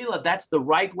lechatchila. That's the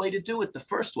right way to do it, the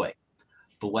first way.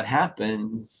 But what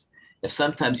happens if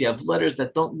sometimes you have letters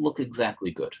that don't look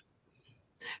exactly good?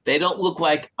 They don't look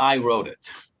like I wrote it.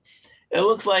 It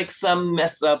looks like some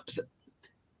mess ups.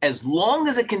 As long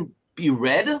as it can be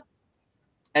read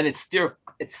and it's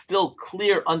still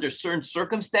clear under certain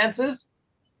circumstances,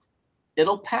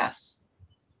 it'll pass.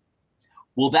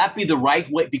 Will that be the right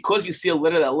way? Because you see a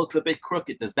letter that looks a bit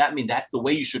crooked, does that mean that's the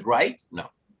way you should write? No.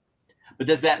 But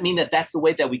does that mean that that's the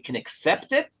way that we can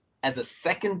accept it as a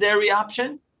secondary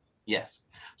option? Yes.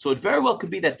 So it very well could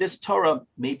be that this Torah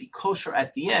may be kosher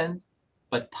at the end,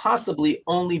 but possibly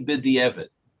only b'di'evet,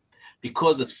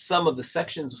 because of some of the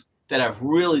sections that have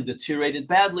really deteriorated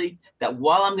badly, that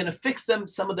while I'm going to fix them,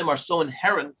 some of them are so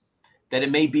inherent that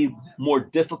it may be more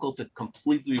difficult to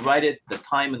completely rewrite it, the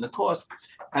time and the cost.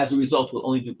 As a result, we'll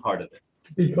only do part of it.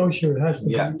 To be kosher, it has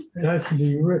to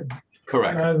be written.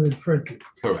 Correct. Rather than printed.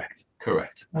 Correct.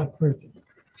 Not printed.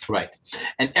 Right.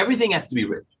 And everything has to be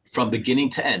written from beginning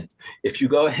to end. If you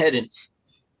go ahead and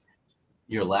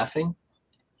you're laughing,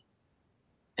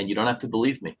 and you don't have to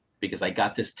believe me, because I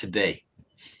got this today.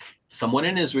 Someone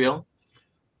in Israel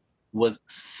was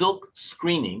silk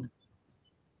screening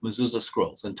mezuzah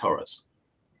scrolls and Torahs.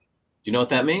 Do you know what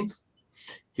that means?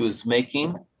 He was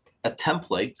making a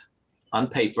template on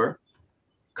paper,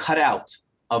 cut out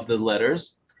of the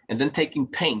letters, and then taking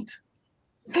paint,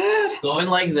 going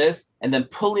like this, and then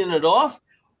pulling it off.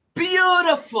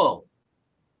 Beautiful!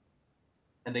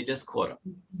 And they just caught him.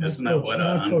 Isn't that what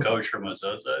an unkosher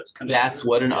mezuzah is? That's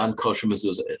what an unkosher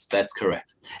mezuzah is. That's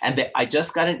correct. And I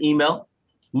just got an email,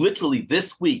 literally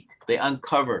this week, they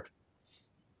uncovered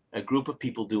a group of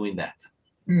people doing that.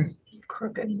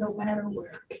 Crooked no matter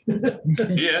where.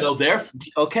 Yeah. So they're,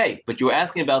 okay, but you were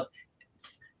asking about,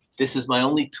 this is my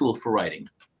only tool for writing.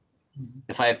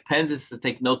 If I have pens, it's to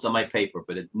take notes on my paper,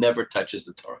 but it never touches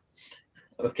the Torah.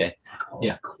 Okay,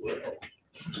 yeah.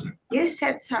 You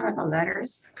said some of the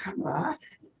letters come off,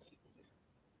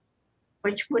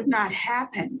 which would not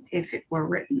happen if it were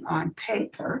written on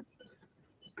paper,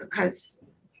 because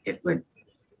it would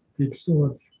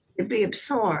be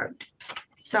absorbed.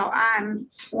 So I'm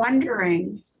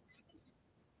wondering,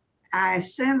 I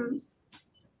assume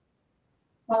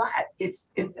Well,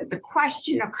 the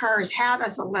question occurs, how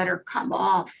does a letter come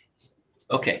off?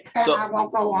 Okay, And so. I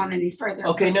won't go on any further.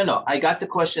 Okay, no, I got the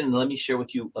question, and let me share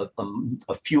with you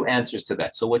a few answers to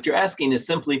that. So what you're asking is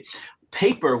simply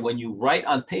paper. When you write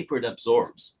on paper, it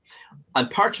absorbs. On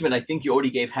parchment, I think you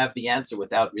already gave half the answer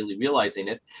without really realizing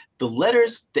it. The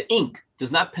letters, the ink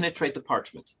does not penetrate the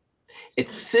parchment. It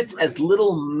sits as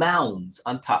little mounds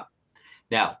on top.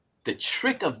 Now, the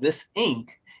trick of this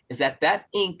ink is that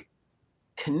ink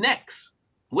connects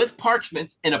with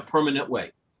parchment in a permanent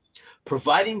way.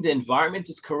 Providing the environment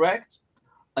is correct,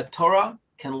 a Torah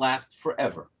can last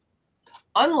forever.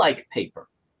 Unlike paper,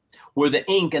 where the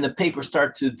ink and the paper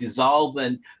start to dissolve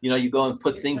and you go and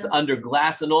put things under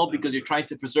glass and all because you're trying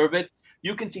to preserve it,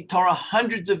 you can see Torah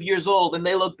hundreds of years old and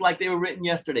they look like they were written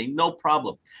yesterday, no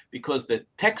problem, because the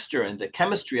texture and the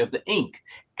chemistry of the ink,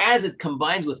 as it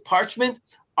combines with parchment,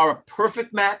 are a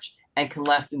perfect match and can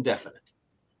last indefinite.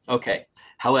 Okay,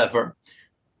 however,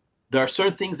 there are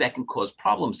certain things that can cause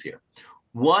problems here.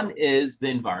 One is the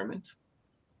environment.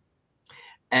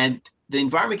 And the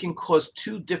environment can cause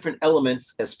two different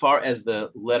elements as far as the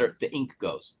ink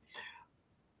goes.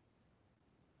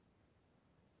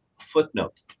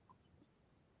 Footnote.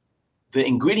 The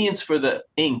ingredients for the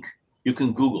ink, you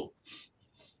can Google.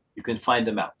 You can find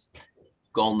them out.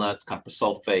 Gallnuts, copper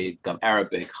sulfate, gum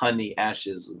arabic, honey,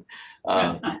 ashes.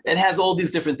 It has all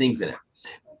these different things in it.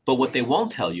 But what they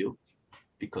won't tell you,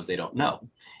 because they don't know,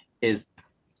 is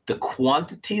the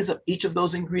quantities of each of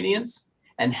those ingredients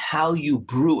and how you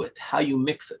brew it, how you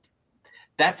mix it.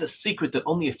 That's a secret that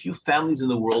only a few families in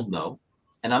the world know,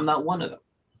 and I'm not one of them.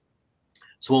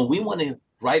 So when we want to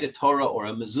write a Torah or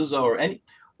a mezuzah or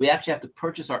we actually have to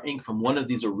purchase our ink from one of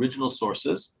these original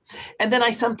sources. And then I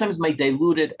sometimes may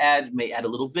dilute it, may add a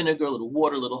little vinegar, a little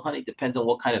water, a little honey, depends on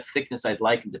what kind of thickness I'd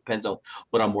like, and depends on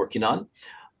what I'm working on.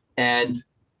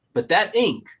 But that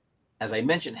ink, as I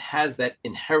mentioned, has that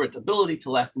inherent ability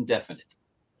to last indefinite,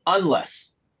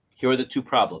 unless, here are the two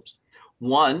problems.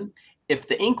 One, if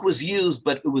the ink was used,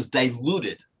 but it was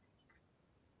diluted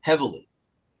heavily,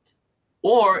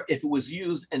 or if it was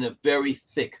used in a very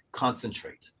thick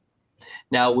concentrate.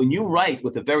 Now, when you write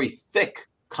with a very thick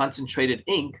concentrated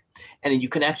ink, and you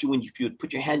can actually, if you would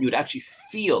put your hand, you would actually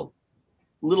feel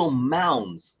little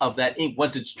mounds of that ink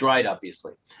once it's dried,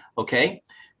 obviously, okay?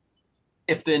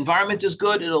 If the environment is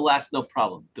good, it'll last no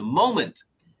problem. The moment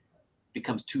it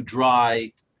becomes too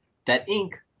dry, that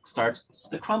ink starts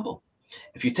to crumble.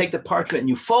 If you take the parchment and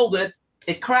you fold it,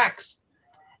 it cracks.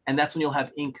 And that's when you'll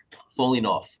have ink falling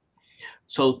off.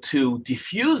 So to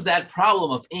diffuse that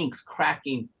problem of inks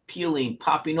cracking, peeling,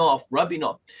 popping off, rubbing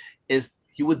off, is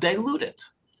you would dilute it,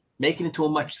 make it into a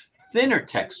much thinner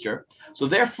texture. So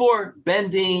therefore,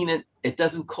 bending, and it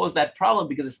doesn't cause that problem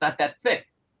because it's not that thick.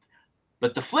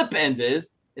 But the flip end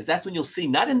is that's when you'll see,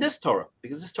 not in this Torah,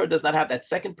 because this Torah does not have that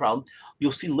second problem,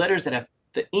 you'll see letters that have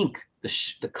the ink,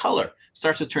 the color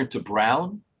starts to turn to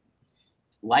brown,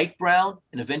 light brown,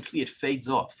 and eventually it fades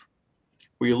off.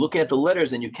 Where you're looking at the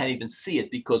letters and you can't even see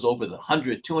it because over the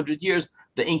 100, 200 years,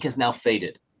 the ink has now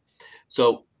faded.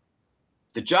 So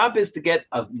the job is to get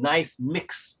a nice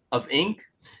mix of ink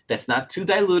that's not too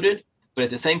diluted, but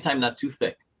at the same time, not too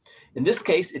thick. In this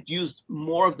case, it used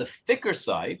more of the thicker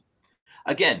side.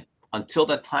 Again, until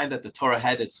that time that the Torah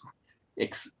had its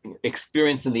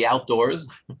experience in the outdoors,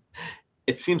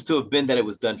 it seems to have been that it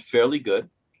was done fairly good.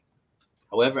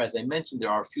 However, as I mentioned, there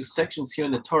are a few sections here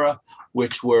in the Torah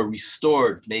which were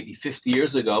restored maybe 50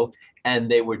 years ago,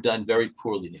 and they were done very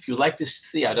poorly. And if you'd like to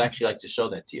see, I'd actually like to show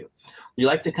that to you. Would you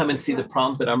like to come and see the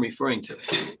problems that I'm referring to?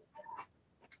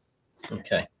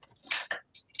 Okay.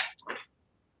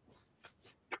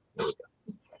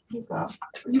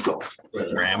 You go.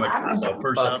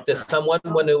 Does someone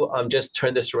want to just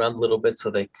turn this around a little bit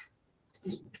so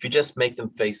if you just make them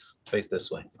face this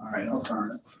way. All right, I'll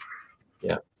turn it.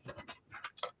 Yeah.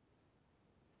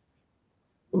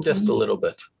 Just a little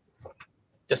bit.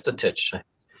 Just a titch.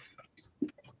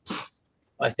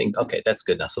 I think, okay, that's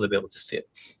good now, so they'll be able to see it.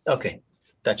 Okay,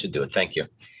 that should do it, thank you.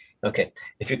 Okay,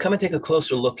 if you come and take a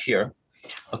closer look here,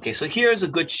 okay, so here's a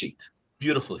good sheet.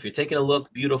 Beautiful, if you're taking a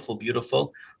look, beautiful,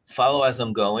 beautiful. Follow as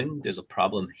I'm going. There's a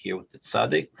problem here with the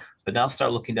tzaddik, but now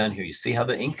start looking down here. You see how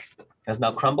the ink has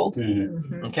now crumbled?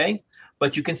 Mm-hmm. Okay,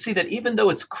 but you can see that even though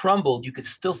it's crumbled, you can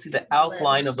still see the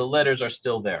outline of the letters are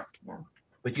still there. Yeah.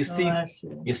 But you see,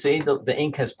 the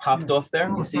ink has popped off there.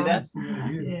 You see that?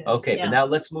 Okay, but now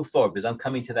let's move forward because I'm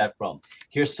coming to that problem.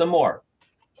 Here's some more.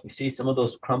 You see some of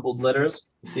those crumbled letters?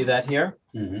 You see that here?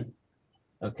 Mm-hmm.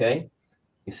 Okay,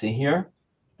 you see here?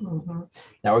 Mm-hmm.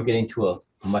 Now we're getting to a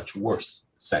much worse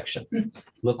section.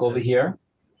 Look over here.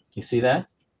 You see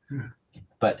that?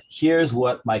 But here's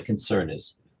what my concern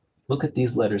is. Look at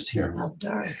these letters here.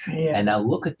 Yeah. And now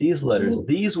look at these letters.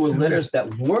 These were letters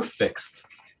that were fixed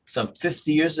some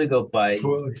 50 years ago by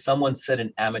someone said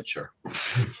an amateur.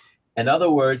 In other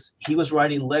words, he was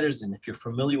writing letters, and if you're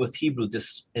familiar with Hebrew,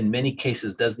 this in many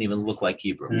cases doesn't even look like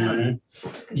Hebrew.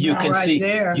 You can Right see,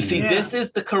 there, you see, yeah. this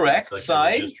is the correct It's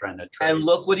like they were side, just trying to and trace.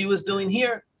 look what he was doing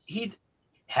here.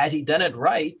 Had he done it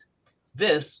right,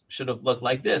 this should have looked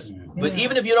like this. But Yeah.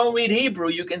 even if you don't read Hebrew,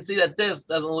 you can see that this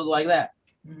doesn't look like that.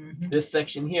 Mhm. This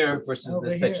section here versus Over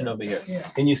this section here. over here. Yeah.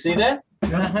 Can you see that?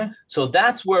 Uh-huh. So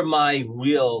that's where my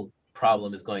real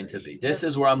problem is going to be. This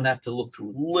is where I'm gonna have to look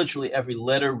through literally every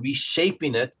letter,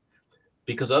 reshaping it,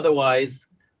 because otherwise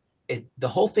the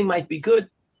whole thing might be good,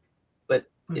 but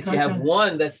if you have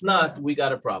one that's not, we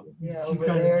got a problem. Yeah, over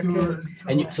there too.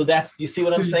 And so that's, you see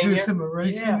what I'm saying Do here? some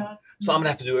erasing Yeah. on it? So I'm gonna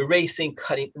have to do erasing,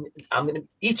 cutting.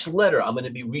 Each letter, I'm gonna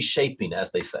be reshaping,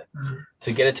 as they say,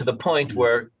 to get it to the point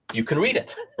where you can read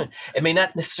it. It may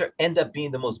not necessarily end up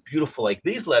being the most beautiful like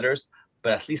these letters,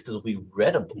 but at least it'll be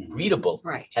readable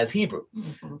Right. as Hebrew.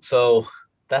 So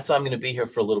that's why I'm gonna be here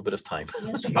for a little bit of time.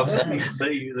 I was gonna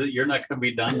say that you're not gonna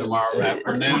be done tomorrow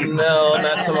afternoon. No,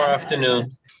 not tomorrow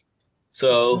afternoon.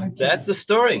 So that's the Do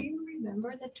story. you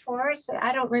remember the tour? So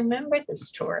I don't remember this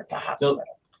tour at the hospital.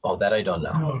 Oh, that I don't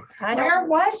know. No. I Where don't,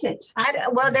 was it?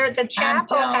 well, the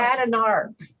chapel telling- had an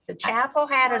ark. The chapel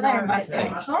had an There ark. must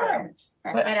have been Torah.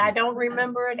 But I don't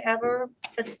remember it ever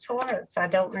at the tourist. I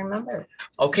don't remember.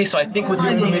 Okay, so I think with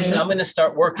your permission, I'm gonna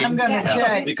start I'm working gonna Yeah.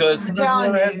 check. because I'm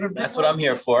telling you, that's what I'm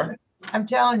here for. I'm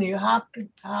telling you,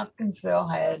 Hopkinsville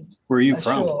had Where are you a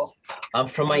from? shul. I'm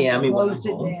from Miami. when I'm Closed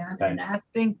it home. down, and I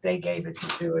think they gave it to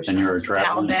Jewish. And you're a Now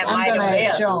traveling. that I'm might gonna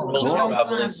have been. show 'em. World's Cool.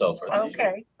 travel and so forth.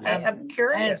 Okay, I'm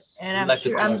curious. And We I'm like to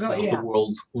sure, call I'm going, ourselves yeah, the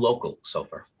world's local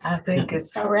Sofer. I think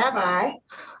it's, So Rabbi,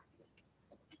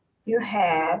 you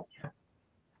have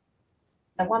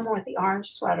the woman with the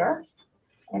orange sweater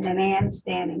and the man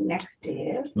standing next to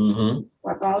you. Mm-hmm.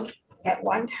 Were both at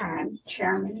one time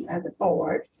chairman of the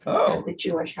board Oh, of the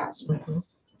Jewish hospital.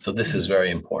 so this is very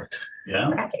important.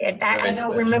 Yeah. I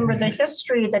don't remember the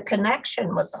history, the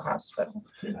connection with the hospital.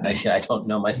 I don't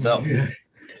know myself.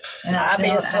 and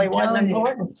Obviously wasn't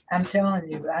important. I'm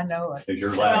telling you, I know it. Because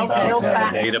your Well, laptop he'll has a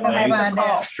find- he'll database. find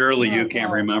out. Surely you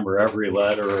can't remember every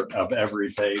letter of every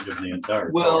page of the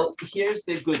entire. Well, here's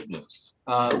the good news.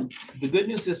 The good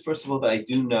news is, first of all, that I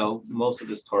do know most of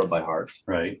this Torah by heart.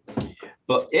 Torah, right?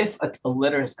 But if a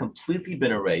letter has completely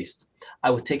been erased,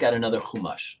 I would take out another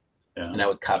chumash Yeah. and I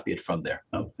would copy it from there.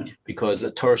 Okay. Because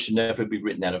a Torah should never be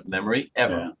written out of memory,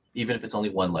 ever, Yeah. even if it's only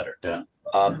one letter. Yeah.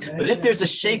 But if there's a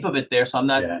shape of it there, so I'm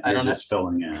not, Yeah, I you're don't know, just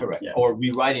filling in. correct, Yeah. or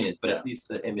rewriting it, but Yeah. at least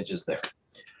the image is there.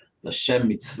 L'shem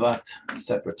mitzvat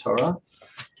separate Torah.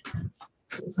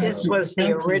 This was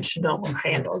the original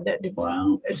handle that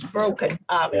Wow. is broken,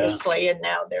 obviously, and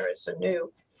now there is a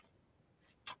new.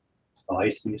 I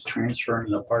see it's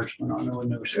transferring the parchment onto a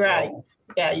new scroll. Right.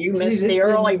 Yeah, you See, missed this the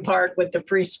early didn't- part with the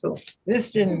preschool.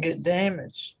 This didn't get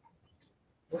damaged.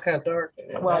 Look how dark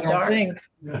it is. Well, I don't dark. think,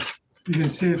 You can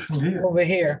see it from here. over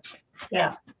here.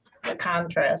 Yeah, the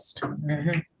contrast.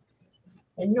 Mhm.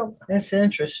 And That's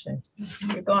interesting.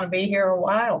 you're gonna be here a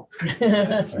while.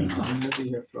 I'm gonna be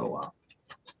here for a while.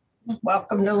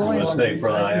 Welcome to Let's Louisville. stay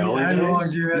for the How long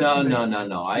days. do you No, estimate?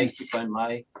 no. I keep on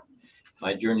my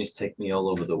journeys take me all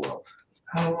over the world.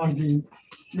 How long do you?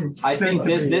 I think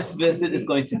expect to be? this visit is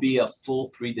going to be a full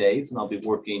 3 days and I'll be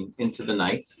working into the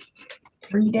night.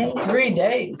 3 days. 3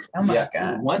 days. Oh my Yeah,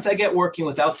 God. once I get working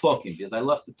without talking, because I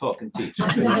love to talk and teach.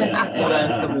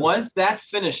 But once that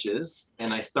finishes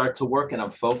and I start to work and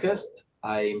I'm focused,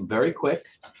 I'm very quick,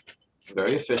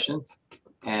 very efficient.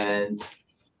 And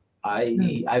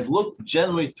I've looked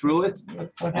generally through it,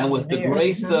 and with the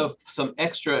grace of some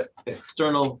extra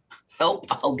external help,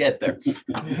 I'll get there.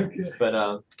 Okay.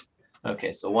 But,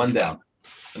 okay, so one down.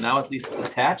 So now at least it's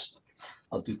attached.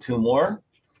 I'll do 2 more.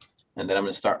 And then I'm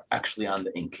gonna start actually on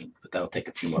the inking, but that'll take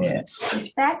a few more Yeah. minutes.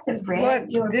 Is that the What,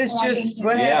 red you're this pointing just, to?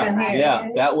 what happened Yeah, here? yeah,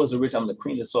 that was original. I'm gonna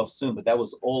clean this off soon, but that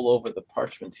was all over the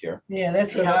parchment here. Yeah,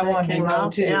 that's what I wanted to know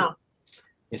too. Yeah.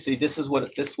 You see, this is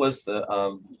what, this was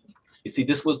the, you see,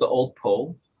 this was the old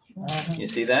pole. Uh-huh. You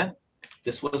see that?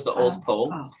 This was the old pole.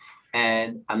 Oh.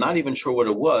 And I'm not even sure what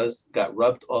it was, got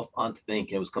rubbed off onto the ink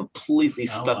and it was completely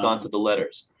stuck wow. onto the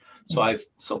letters.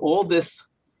 So all this,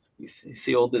 you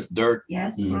see all this dirt,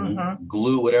 Yes. Mhm. Mhm.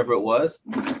 glue, whatever it was,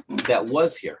 that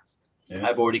was here. Yeah.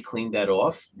 I've already cleaned that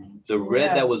off. The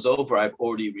red Yeah. that was over, I've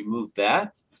already removed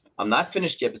that. I'm not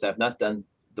finished yet because I've not done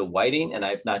the whiting and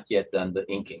I've not yet done the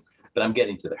inking, but I'm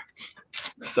getting to there.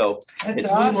 So That's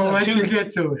It's We'll awesome. let you Two-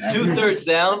 get to it. 2/3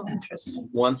 down, Interesting.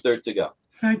 1/3 to go.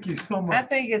 Thank you so I much.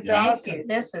 think it's Thank awesome. you.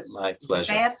 This is My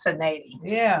pleasure. fascinating.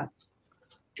 Yeah.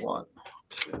 1,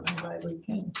 2.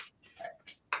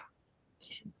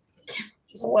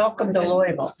 Welcome to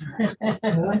Louisville. Why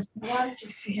don't you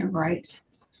see him right?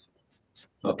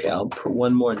 Okay, I'll put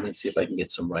one more and then see if I can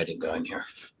get some writing going here.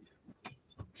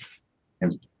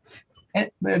 And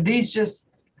these just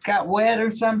got wet or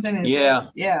something? Is Yeah.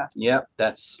 that- Yeah. Yep,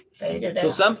 that's, Faded so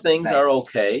out. some things are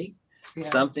okay. Yeah.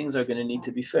 Some things are gonna need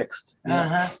to be fixed.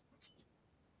 Uh-huh.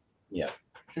 Yeah.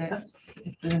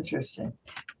 It's interesting.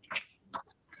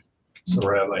 So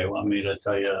Rabbi, you want me to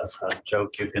tell you a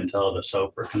joke you can tell at a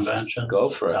Sofer convention? Go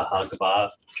for The it. Hagbah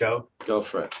joke? Go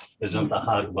for it. Isn't the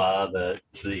Hagbah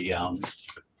the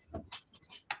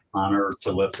honor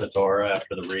to lift the Torah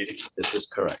after the reading? This is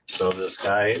correct. So this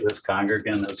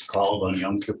congregant is called on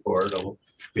Yom Kippur to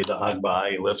be the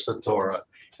Hagbah. He lifts the Torah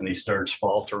and he starts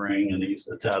faltering and it's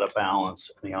out of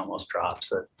balance and he almost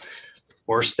drops it.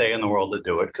 Worst day in the world to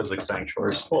do it because the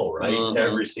sanctuary is full, right? Mhm.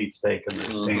 Every seat's taken,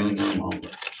 they're standing room only.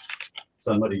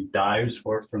 Somebody dives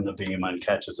for it from the beam and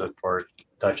catches it before it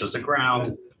touches the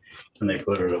ground and they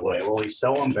put it away. Well, he's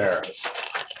so embarrassed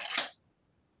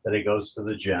that he goes to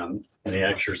the gym and he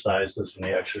exercises and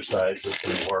he exercises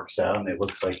and he works out and he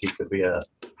looks like he could be a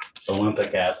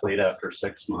Olympic athlete after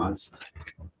 6 months.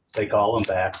 They call him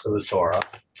back to the Torah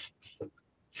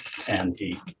and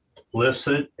he lifts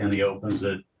it and he opens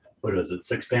it. What is it,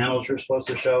 6 panels you're supposed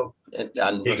to show?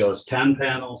 He goes 10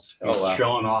 panels. He's Oh, wow.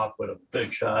 showing off with a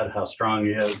big shot how strong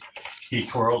he is. He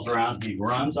twirls around, he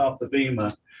runs off the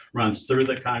bema, runs through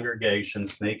the congregation,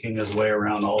 making his way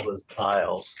around all the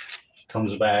aisles,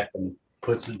 comes back and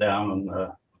puts it down on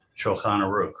the Shulchan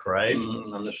Aruch, right?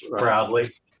 Right.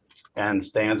 Proudly, and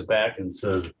stands back and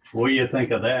says, "What do you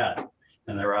think of that?"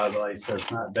 And the rabbi says,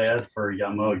 "Not bad for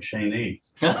Yamod Sheni."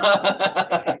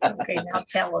 Okay, now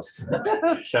tell us.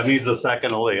 That means the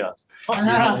second Aliyah. You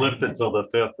don't lift it till the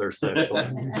 5th or 6th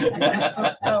one.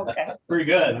 Okay. Pretty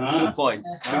good, huh? 2 points,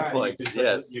 2 All right, points, you can-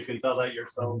 yes. You can tell that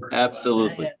yourself.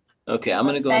 Absolutely. Okay, I'm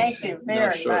gonna go. Thank you No,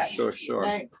 very sure, much.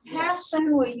 Sure. How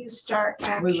soon will you start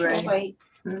We ready? actually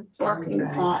working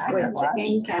on with the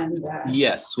ink and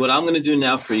Yes, what I'm gonna do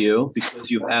now for you, because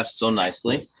you've asked so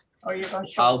nicely, or you're going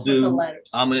to show I'll us with the do, letters?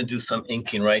 I'm gonna do some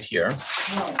inking right here.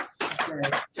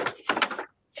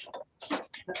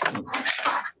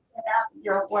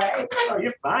 Your way. Oh,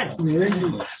 you're fine.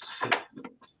 Let's see.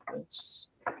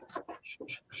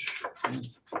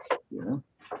 Yeah.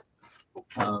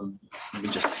 Let me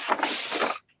just,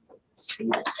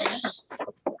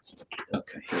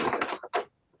 okay, here we go.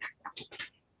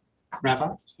 Rabbi,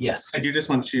 Yes. I do just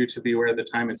want you to be aware of the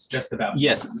time. It's just about.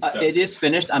 Yes, so- it is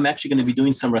finished. I'm actually going to be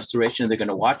doing some restoration. They're going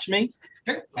to watch me.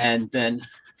 Okay. And then,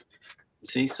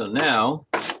 see, so now,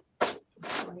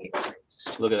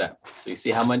 look at that. So you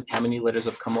see how many letters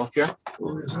have come off here?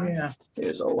 Yeah.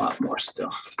 There's a lot more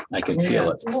still. I can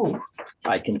feel it. Ooh,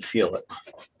 I can feel it.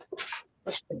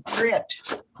 what's the grit?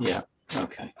 Yeah,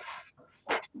 okay.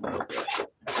 Oh, boy.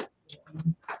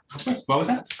 What was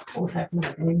that? Okay.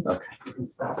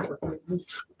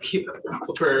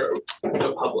 For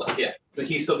the public, yeah, but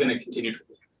he's still gonna continue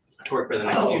to work for the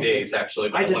next few days, actually.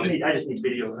 but I just wanted- need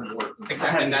video of him work. I Exactly,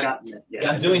 haven't and that- gotten it yet.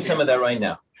 I'm doing some of that right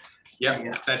now.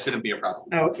 Yeah, that shouldn't be a problem.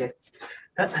 Oh, okay.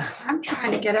 I'm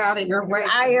trying to get out of your way.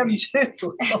 I am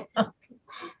too.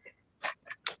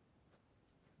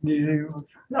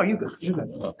 No, you good, you good.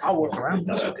 Okay. I'll work around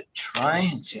So that. we could try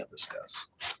and see how this goes.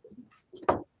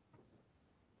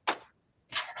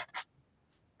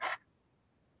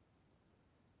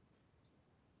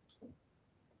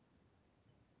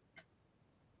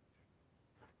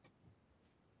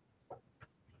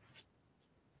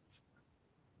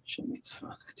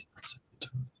 Schmitzfach.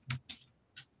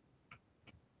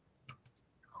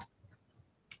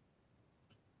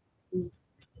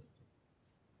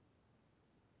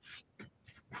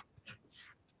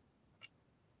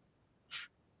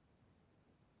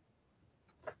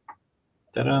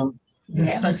 Ta-da.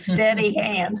 Have a steady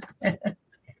hand.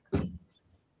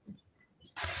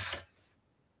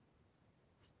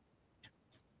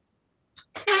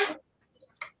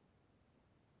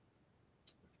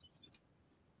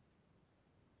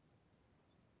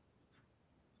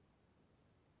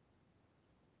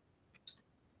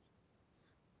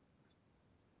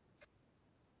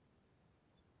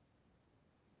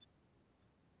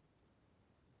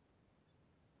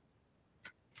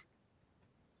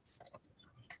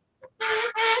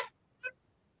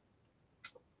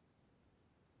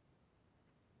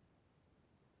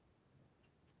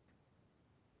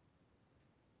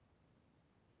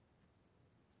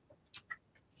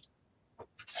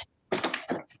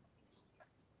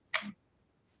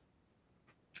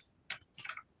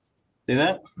 See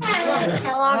that?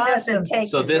 How long does it take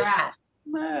So to this-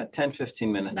 dry? 10,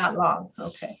 15 minutes. Not long,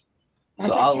 okay. Does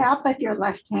So it I'll- help if you're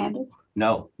left-handed?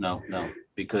 No,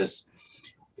 because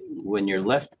when you're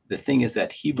left, the thing is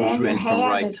that Hebrew's Then your written from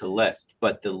hand right is- to left,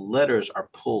 but the letters are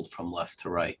pulled from left to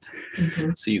right.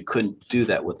 Mhm. So you couldn't do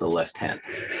that with the left hand.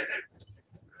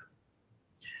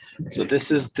 So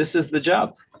this is the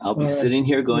job. I'll be All right. sitting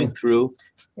here going through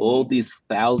all these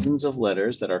thousands of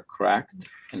letters that are cracked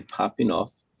and popping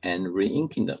off and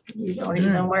re-inking them. You don't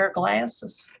even wear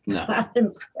glasses. No. I'm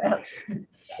impressed.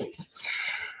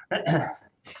 I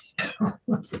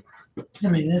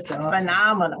mean, that's awesome.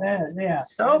 Phenomenal. Yeah.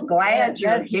 So glad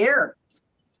you're That's- here.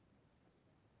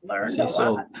 Learned See, a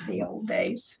so- lot the old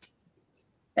days.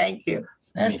 Thank you.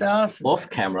 That's awesome. Off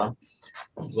camera,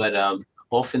 but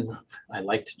often I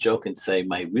like to joke and say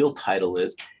my real title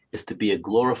is to be a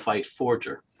glorified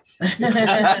forger. We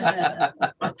Because-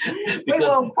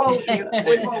 won't quote you.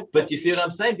 We won't. But you see what I'm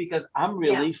saying? Because I'm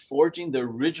really forging the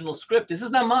original script. This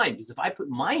is not mine. Because if I put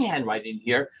my handwriting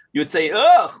here, you would say,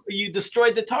 "Oh, you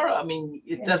destroyed the Torah." I mean,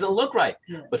 it doesn't look right.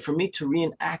 Yeah. But for me to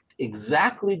reenact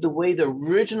exactly the way the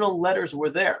original letters were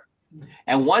there,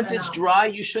 and once it's dry,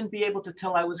 you shouldn't be able to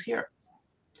tell I was here.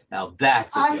 Now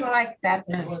that's a I gift. like that.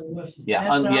 Yeah,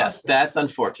 That's yes, awesome. that's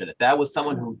unfortunate. That was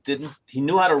someone who he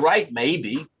knew how to write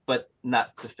maybe, but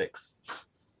not to fix.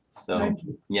 So, Thank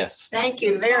you. yes. Thank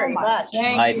you very much.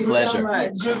 Thank My you so pleasure.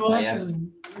 much. Good luck asked-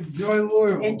 and enjoy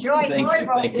Louisville. Enjoy Thank you,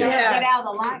 Louisville. thank you. Get out of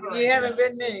the library. You haven't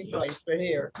been any place but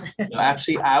here. No,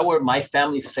 actually, my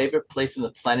family's favorite place on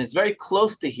the planet is very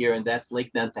close to here, and that's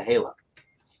Lake Nantahala.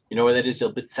 You know where that is? A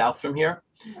bit south from here,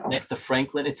 next to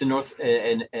Franklin. It's in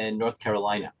North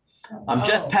Carolina. I'm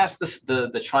just past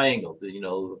the triangle,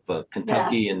 of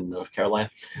Kentucky and North Carolina.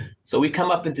 So we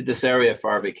come up into this area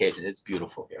for our vacation. It's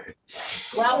beautiful here.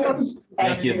 Welcome.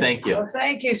 Thank you. Well,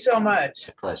 thank you so much. It's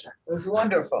a pleasure. It was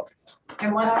wonderful.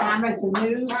 And what time is the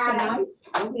news tonight?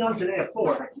 We'll be on today at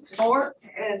 4. 4?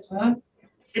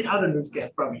 And other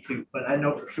newscasts probably too, but I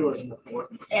know for sure in the 4.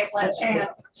 At what channel?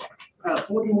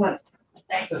 41.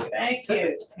 Thank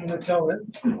you. I'm gonna tell it.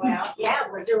 Well, yeah,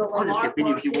 we're doing a I'll just lot get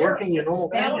video if you're working and all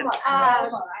that. I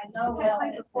know, well,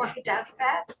 Before he does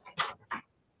that.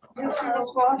 Do you see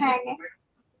this wall hanging?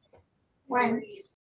 When